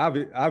 I mean,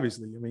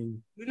 obviously, I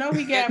mean, he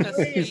got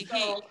money.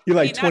 You're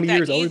like 20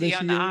 years older than she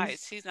is.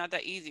 Eyes. He's not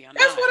that easy on.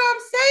 That's what I'm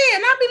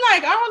saying. I be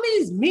like all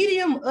these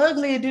medium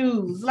ugly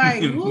dudes,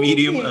 like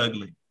medium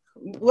ugly.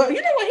 Well,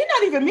 you know what? He's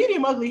not even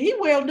medium ugly. He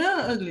well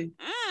done ugly.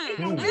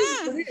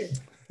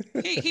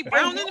 He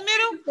brown in the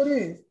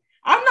middle.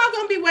 I'm not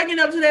gonna be waking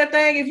up to that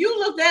thing. If you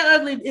look that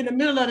ugly in the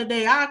middle of the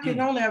day, I can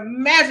only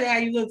imagine how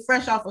you look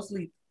fresh off of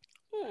sleep.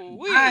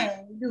 I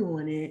ain't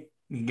doing it.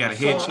 You got a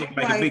head shape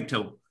like a big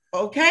toe.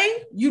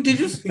 Okay, you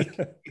see?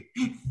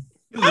 You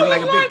look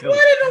like a big toe.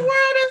 What in the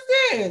world is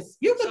this?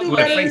 You can do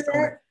better than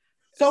that.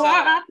 So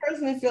I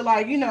personally feel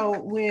like,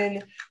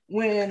 when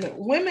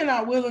women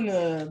are willing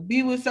to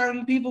be with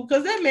certain people,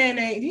 because that man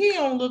he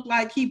don't look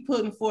like he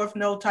putting forth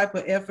no type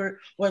of effort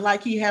or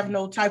like he have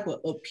no type of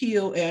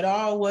appeal at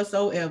all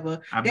whatsoever.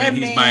 I bet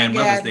he's buying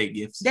Mother's Day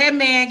gifts. That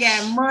man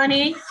got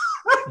money.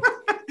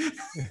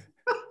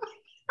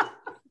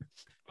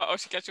 Oh,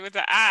 she got you with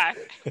the eye.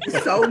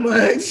 So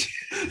much.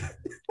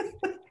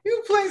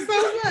 You play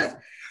so much.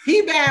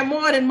 He buying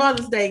more than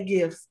Mother's Day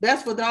gifts.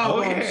 That's for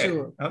doggone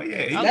sure. Oh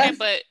yeah.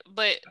 Okay,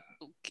 but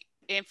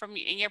and from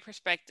in your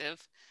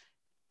perspective,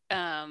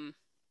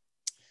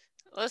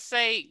 let's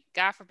say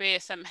God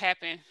forbid something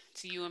happened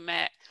to you and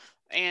Matt,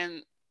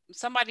 and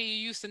somebody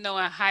you used to know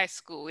in high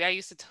school. Y'all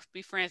used to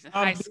be friends in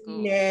high school.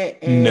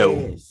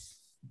 No.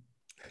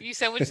 You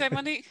said what you say,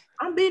 Monique?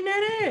 I'm beating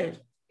that ass.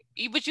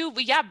 But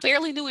y'all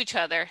barely knew each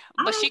other.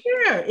 But I don't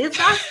care. If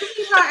I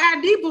see her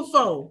ID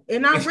before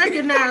and I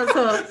recognize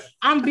her,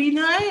 I'm beating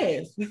her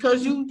ass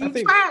because you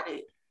tried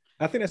it.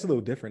 I think that's a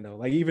little different though.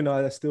 Like even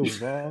though that's still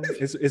wrong,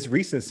 it's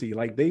recency.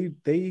 Like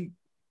they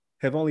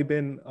have only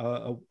been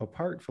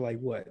apart for like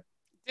what?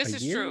 This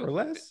is true or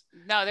less.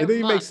 No, it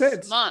doesn't make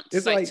sense. Months.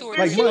 It's like 2 or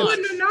 3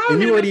 months. Known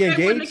and you already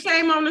engaged.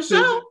 Came on the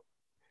show.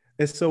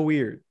 It's so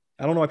weird.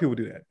 I don't know why people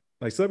do that.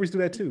 Like celebrities do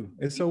that too.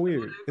 It's so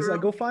weird. It's like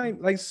go find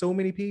like so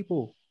many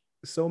people.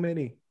 So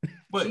many.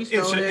 But in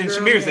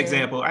Shamir's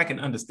example, I can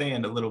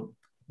understand a little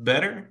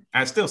better.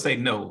 I still say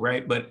no,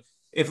 right? But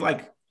if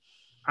like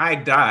I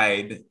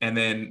died and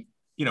then,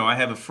 I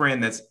have a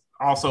friend that's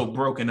also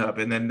broken up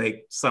and then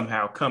they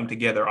somehow come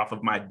together off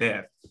of my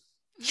death.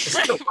 It's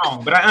still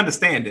wrong, but I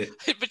understand it.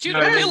 But you're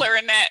the killer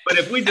in that. But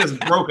if we just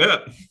broke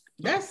up.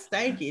 That's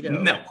stanky though.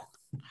 No.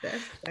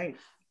 That's stanky.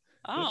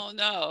 I don't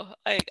know.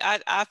 Like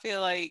I feel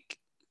like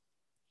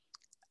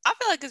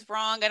it's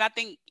wrong, and I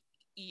think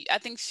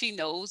she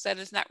knows that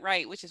it's not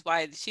right, which is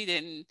why she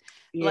didn't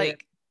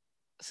like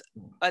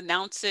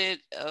announce it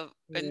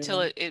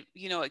until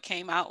it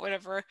came out,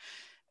 whatever.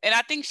 And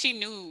I think she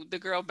knew the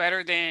girl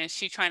better than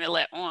she trying to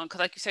let on, because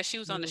like you said, she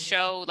was on the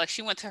show. Like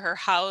she went to her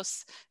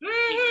house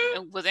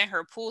and was in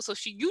her pool, so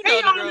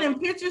they all them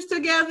pictures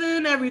together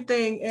and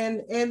everything,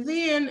 and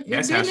then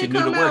it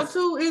come out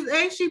too.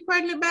 Ain't she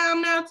pregnant by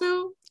him now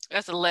too?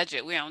 That's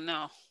alleged. We don't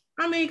know.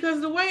 I mean,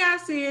 because the way I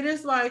see it,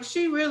 it's like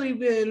she really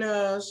been,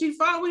 she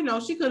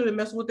could have been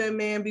messing with that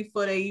man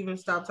before they even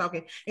stopped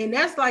talking. And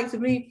that's like, to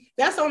me,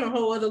 that's on a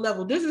whole other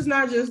level. This is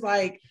not just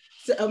like,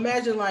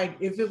 imagine like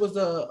if it was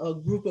a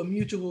group of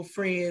mutual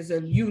friends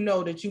and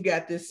that you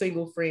got this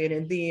single friend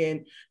and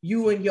then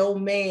you and your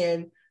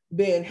man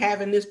been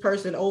having this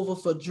person over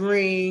for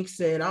drinks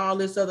and all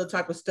this other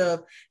type of stuff.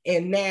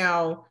 And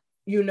now,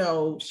 she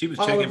was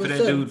checking for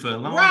that dude for a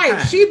long time.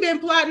 Right. She been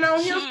plotting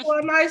on him for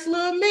a nice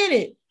little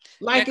minute.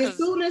 Like as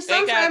soon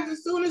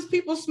as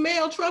people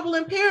smell trouble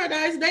in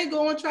paradise, they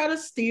go and try to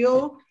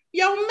steal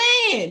your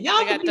man.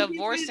 Y'all got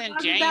divorced in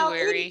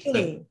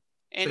January,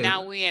 and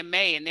now we in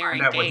May, and they're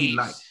engaged.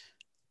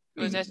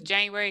 That's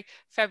January,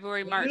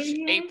 February, March,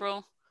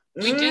 April.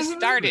 We just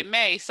started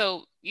May,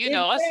 so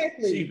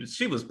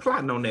she was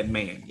plotting on that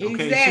man.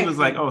 Okay, exactly. She was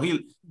like, "Oh,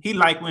 he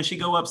like when she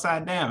go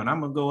upside down.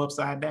 I'm gonna go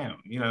upside down."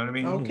 You know what I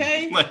mean?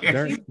 Okay.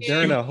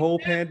 During a whole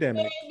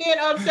pandemic. In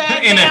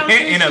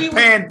a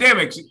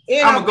pandemic,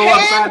 I'm gonna go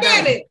upside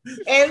down.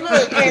 And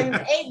look,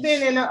 and ain't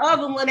been in the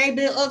other one. Ain't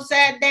been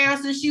upside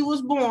down since she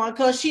was born,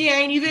 because she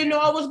ain't even know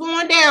I was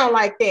going down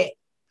like that.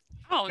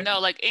 Oh no,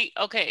 like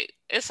okay,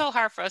 it's so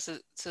hard for us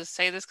to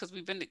say this because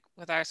we've been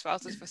with our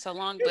spouses for so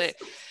long, but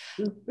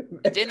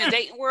in the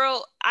dating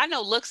world, I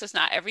know looks is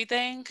not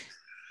everything,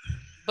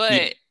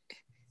 but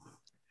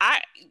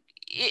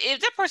if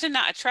that person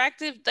not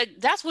attractive, like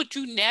that's what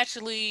you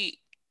naturally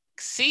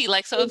see.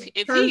 Like so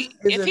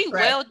if he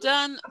well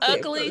done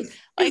ugly,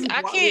 like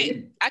I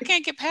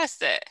can't get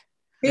past that.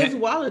 His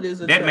wallet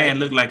is attractive. That man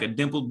looked like a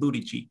dimpled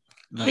booty cheek.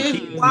 Like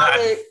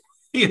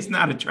he is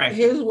not attractive.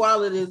 His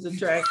wallet is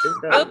attractive.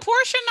 But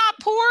Portia not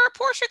poor.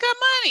 Portia got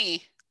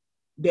money.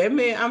 That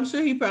man, I'm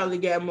sure he probably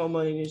got more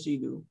money than she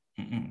do.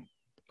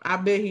 I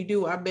bet he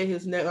do. I bet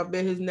his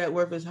net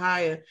worth is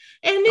higher.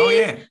 And these,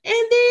 yeah. and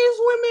these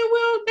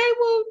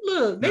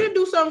women they'll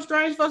do something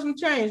strange for some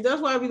change.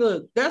 That's why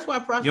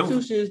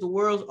prostitution is the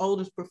world's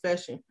oldest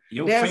profession.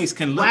 Your face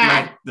can look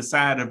like the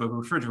side of a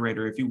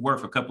refrigerator if you're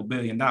worth a couple $1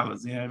 billion. You know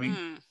what I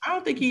mean? I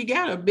don't think he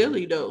got a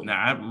Billy though.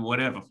 Nah,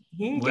 whatever.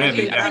 I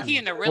think he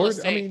in the real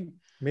estate. I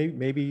mean,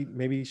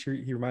 maybe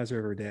he reminds her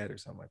of her dad or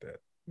something like that.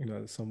 You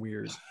know, some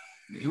weird.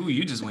 Ooh,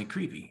 you just went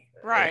creepy.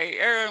 Right.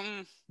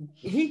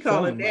 He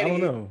calling daddy. I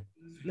don't know.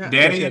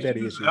 Daddy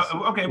issues.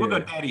 Okay, we'll go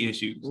daddy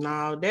issues.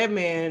 No, that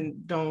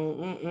man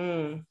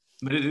don't.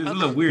 But it's a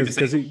little weird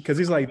because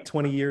he's like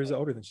 20 years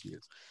older than she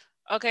is.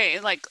 Okay,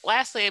 like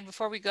lastly,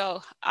 before we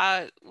go,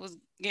 I was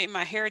getting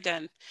my hair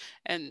done,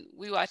 and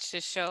we watched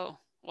this show.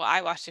 Well,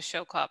 I watched a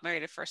show called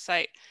Married at First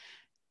Sight,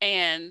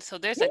 and so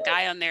there's a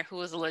guy on there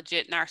who is a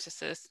legit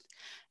narcissist,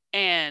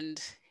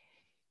 and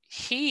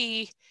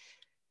he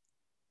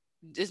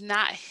is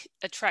not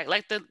attract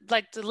like the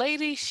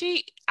lady.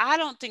 I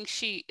don't think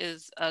she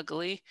is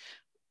ugly,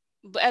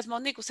 but as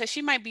Monique would say,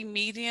 she might be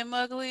medium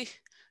ugly,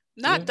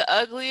 not the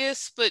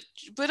ugliest, but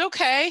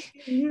okay.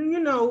 You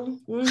know.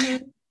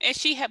 Mm-hmm. And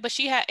she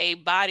had a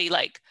body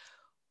like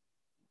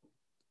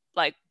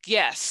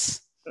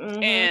yes.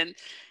 Mm-hmm. And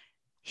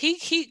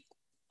he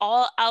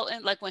all out,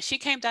 and like when she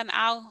came down the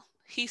aisle,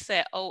 he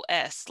said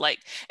OS, like,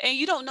 and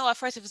you don't know at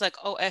first if it's like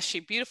OS, she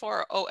beautiful,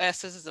 or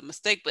OS, this is a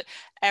mistake. But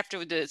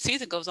after the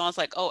season goes on, it's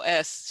like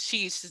OS,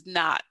 she's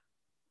not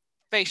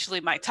facially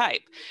my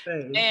type.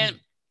 Mm-hmm. And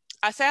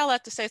I say all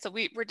that to say, so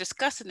we're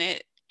discussing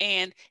it,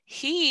 and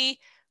he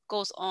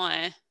goes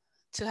on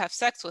to have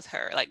sex with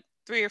her, like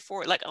 3 or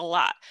 4, like a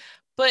lot.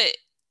 But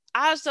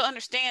I still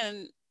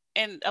understand,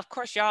 and of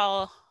course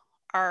y'all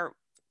are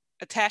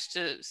attached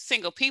to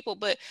single people,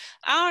 but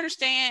I don't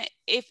understand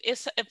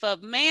if a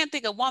man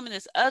think a woman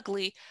is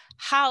ugly,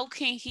 how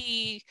can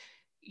he,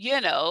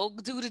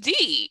 do the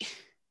deed?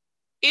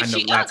 I know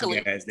lots of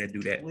guys that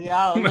do that.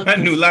 I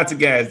knew lots of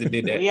guys that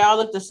did that. We all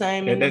look the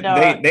same in the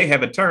dark. They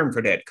have a term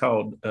for that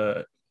called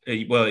well,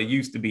 it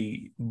used to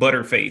be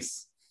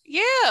butterface.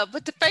 Yeah,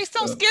 but the face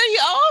don't scare you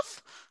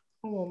off.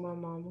 Oh, my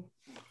mama.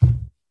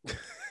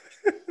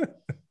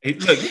 Hey,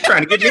 look, you're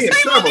trying to get me in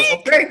trouble,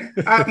 okay?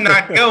 I'm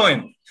not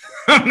going.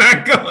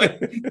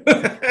 I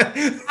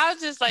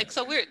was just like,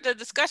 so the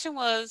discussion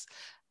was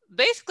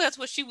basically that's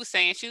what she was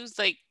saying. She was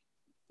like,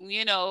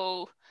 and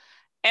I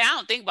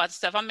don't think about the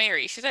stuff. I'm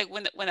married. She's like,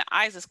 when the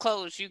eyes is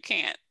closed, you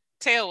can't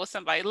tell what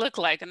somebody look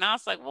like. And I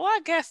was like, well,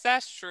 I guess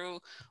that's true,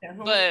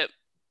 but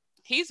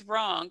he's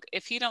wrong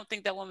if he don't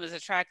think that woman is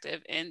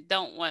attractive and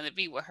don't want to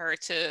be with her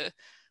to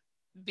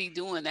be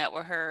doing that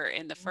with her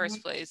in the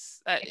first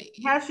place.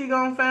 How's she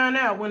gonna find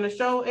out when the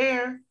show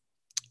air?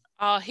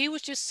 He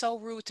was just so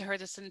rude to her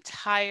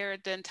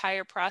the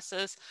entire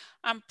process.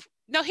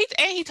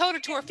 He told her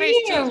to her face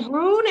too.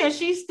 Rude, and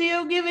she's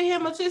still giving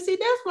him a chance. See,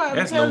 that's why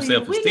I'm telling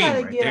you, we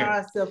gotta get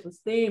our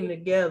self-esteem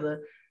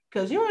together,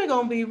 because you ain't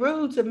gonna be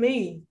rude to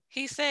me.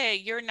 He said,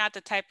 "You're not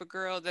the type of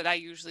girl that I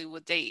usually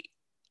would date."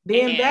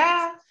 Then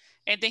die.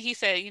 And then he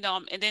said,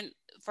 and then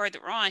further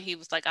on, he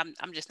was like, I'm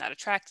just not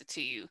attracted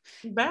to you.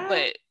 Bye.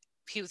 But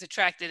he was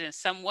attracted in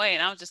some way.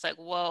 And I was just like,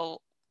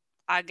 well,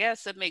 I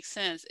guess it makes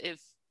sense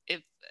if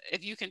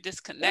you can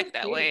disconnect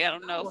that way. I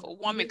don't know if a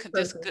woman could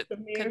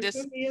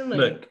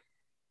Look,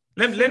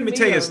 let me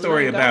tell you a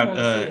story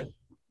about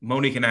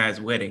Monique and I's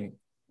wedding,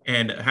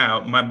 and how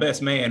my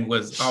best man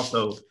was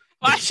also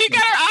why she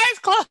got her eyes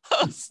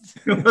closed.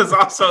 Was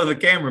also the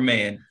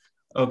cameraman.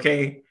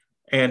 Okay.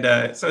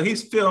 And so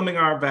he's filming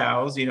our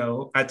vows.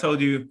 I told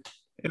you,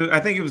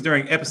 I think it was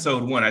during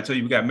episode 1. I told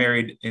you we got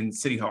married in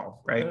City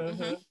Hall, right?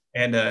 Mm-hmm.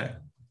 And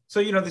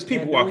so there's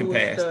people walking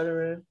past,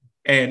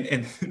 and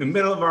in the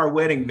middle of our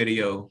wedding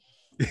video,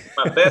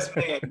 my best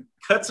man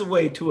cuts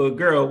away to a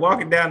girl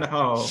walking down the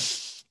hall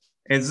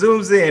and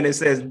zooms in and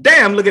says,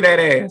 "Damn, look at that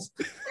ass."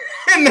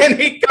 And then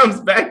he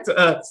comes back to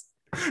us.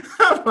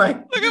 I'm like,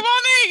 look at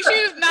Monique.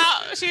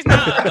 She's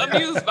not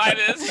amused by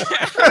this.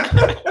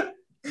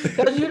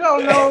 Because you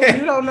don't know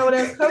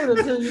that's coming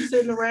until you're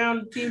sitting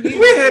around the TV.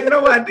 We had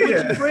no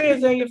idea. Your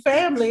friends and your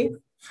family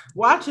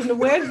watching the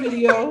web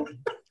video, and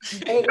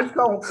it's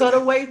gonna cut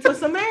away to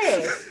some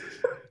ass.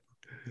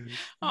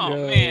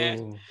 Oh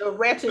man, the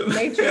wretched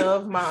nature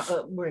of my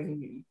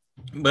upbringing.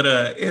 But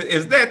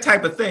it's that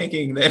type of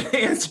thinking that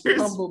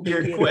answers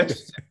your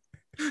question.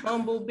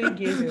 Humble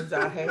beginnings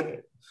I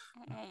had.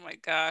 Oh my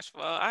gosh.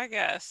 Well, I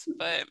guess,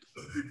 but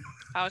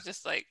I was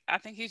just like, I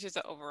think he's just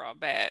an overall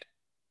bad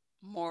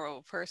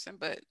moral person,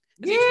 but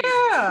you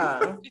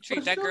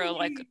treat that girl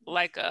like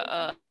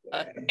a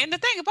and the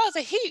thing about it is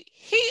that he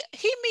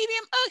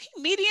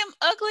medium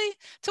ugly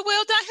to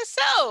Will Dunn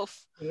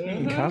himself.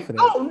 Mm-hmm. Confident.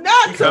 Oh,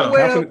 not to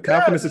Will Dunn.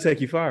 Confidence to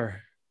take you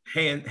far.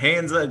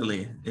 Hands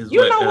ugly is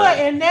you know what,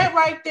 and that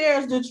right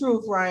there is the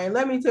truth, Ryan.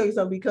 Let me tell you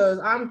something, because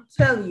I'm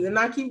telling you, and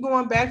I keep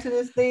going back to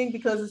this thing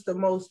because it's the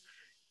most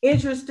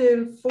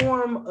interesting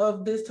form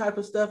of this type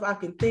of stuff I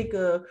can think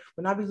of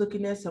when I be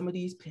looking at some of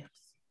these pimps.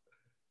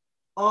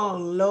 Oh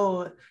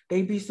Lord,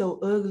 they be so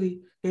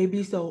ugly, they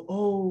be so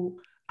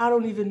old. I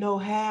don't even know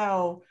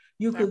how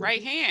you That could.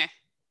 right hand.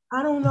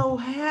 I don't know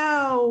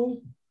how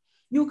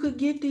you could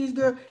get these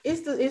girls.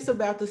 It's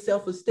about the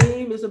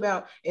self-esteem. It's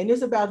about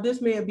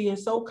this man being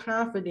so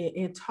confident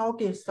and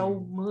talking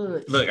so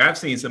much. Look, I've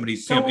seen some of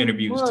these pimp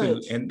interviews too,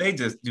 much. and they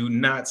just do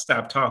not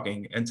stop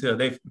talking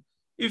until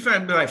you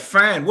find be like,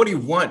 fine, what do you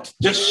want?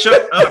 Just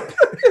shut up.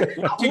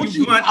 What do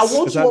you want?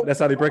 That's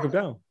how they break them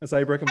down. That's how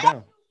you break them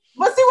down.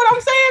 But see what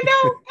I'm saying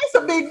though? It's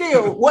a big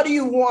deal. What do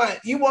you want?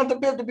 You want the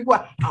pimp to be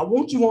quiet. I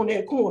want you on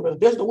that corner.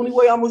 That's the only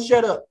way I'm gonna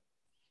shut up.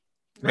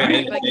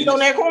 Man, get on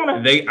that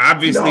corner. They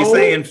obviously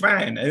saying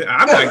fine.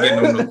 I'm not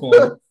getting on the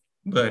corner.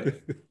 But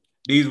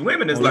these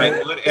women is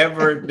like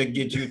whatever to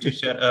get you to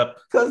shut up.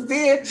 Because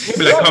then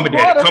be like,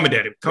 call me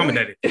daddy.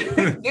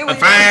 I'm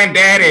fine,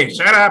 daddy.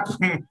 Shut up.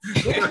 Then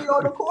he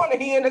on the corner,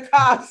 he in the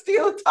car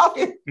still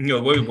talking.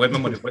 No, where's my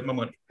money? Where's my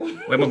money?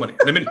 Where's my money?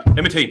 Let me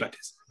tell you about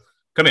this.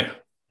 Come here.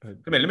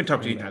 Let me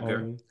talk to you now,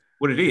 girl.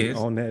 What it is.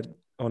 On that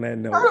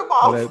note,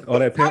 all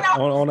that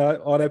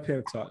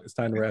pimp talk, it's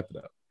time to wrap it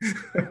up.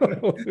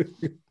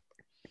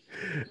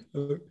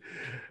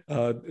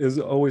 It's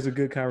always a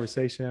good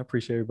conversation. I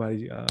appreciate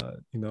everybody,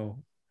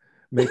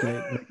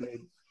 making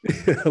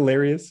it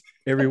hilarious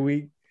every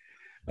week.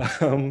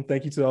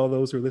 Thank you to all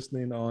those who are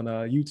listening on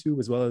YouTube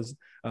as well as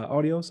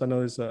audio. So I know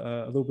there's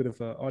a little bit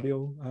of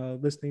audio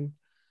listening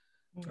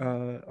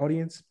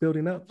audience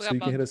building up, so you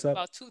can hit us up.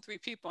 About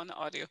 2-3 people on the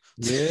audio.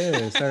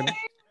 Yeah, thank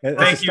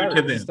you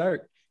to them.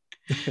 Start.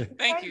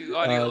 Thank you,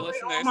 audio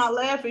listeners. My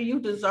laughing, you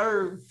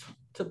deserve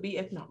to be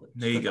acknowledged.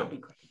 There you go.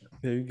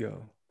 There you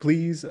go.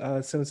 Please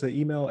send us an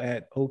email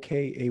at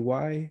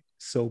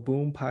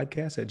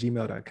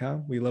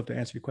okaysoboompodcast@gmail.com. We love to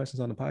answer your questions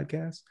on the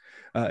podcast,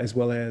 as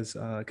well as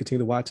continue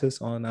to watch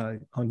us on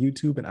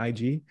YouTube and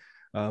IG.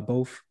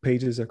 Both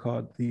pages are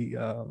called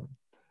the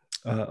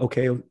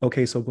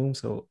Okay So Boom,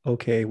 so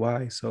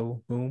OKY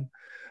So Boom.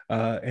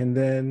 And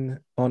then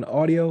on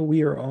audio,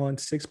 we are on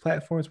 6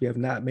 platforms. We have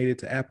not made it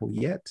to Apple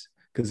yet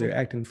because they're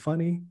acting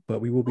funny,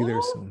 but we will be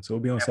there soon. So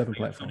we'll be on 7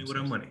 platforms. With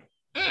our money.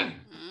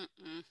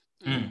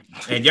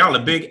 And y'all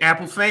are big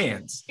Apple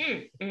fans.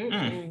 They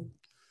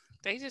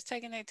just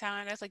taking their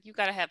time. That's like you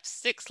got to have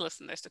 6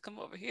 listeners to come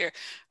over here.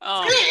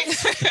 Can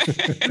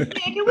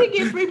we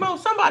get 3 more?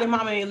 Somebody,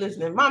 mama ain't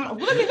listening. Mama,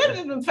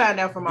 let me find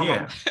out from my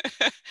mama.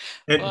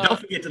 And don't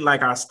forget to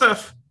like our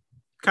stuff,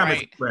 comment,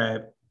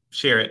 subscribe,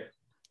 share it.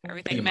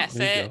 Everything Matt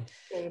said.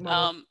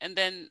 And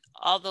then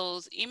all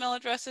those email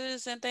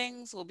addresses and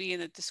things will be in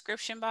the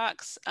description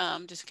box,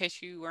 just in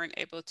case you weren't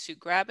able to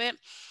grab it.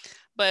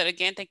 But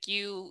again, thank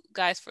you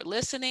guys for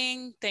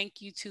listening.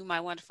 Thank you to my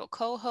wonderful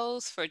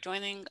co-hosts for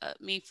joining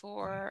me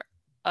for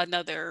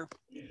another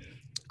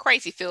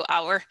crazy filled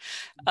hour.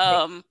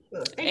 I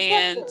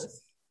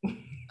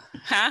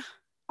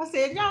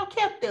said, y'all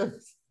kept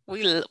us.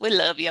 We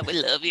love you. We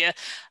love you.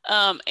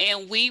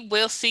 And we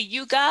will see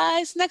you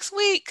guys next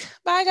week.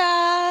 Bye,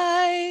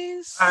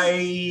 guys.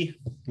 Bye.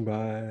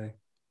 Bye.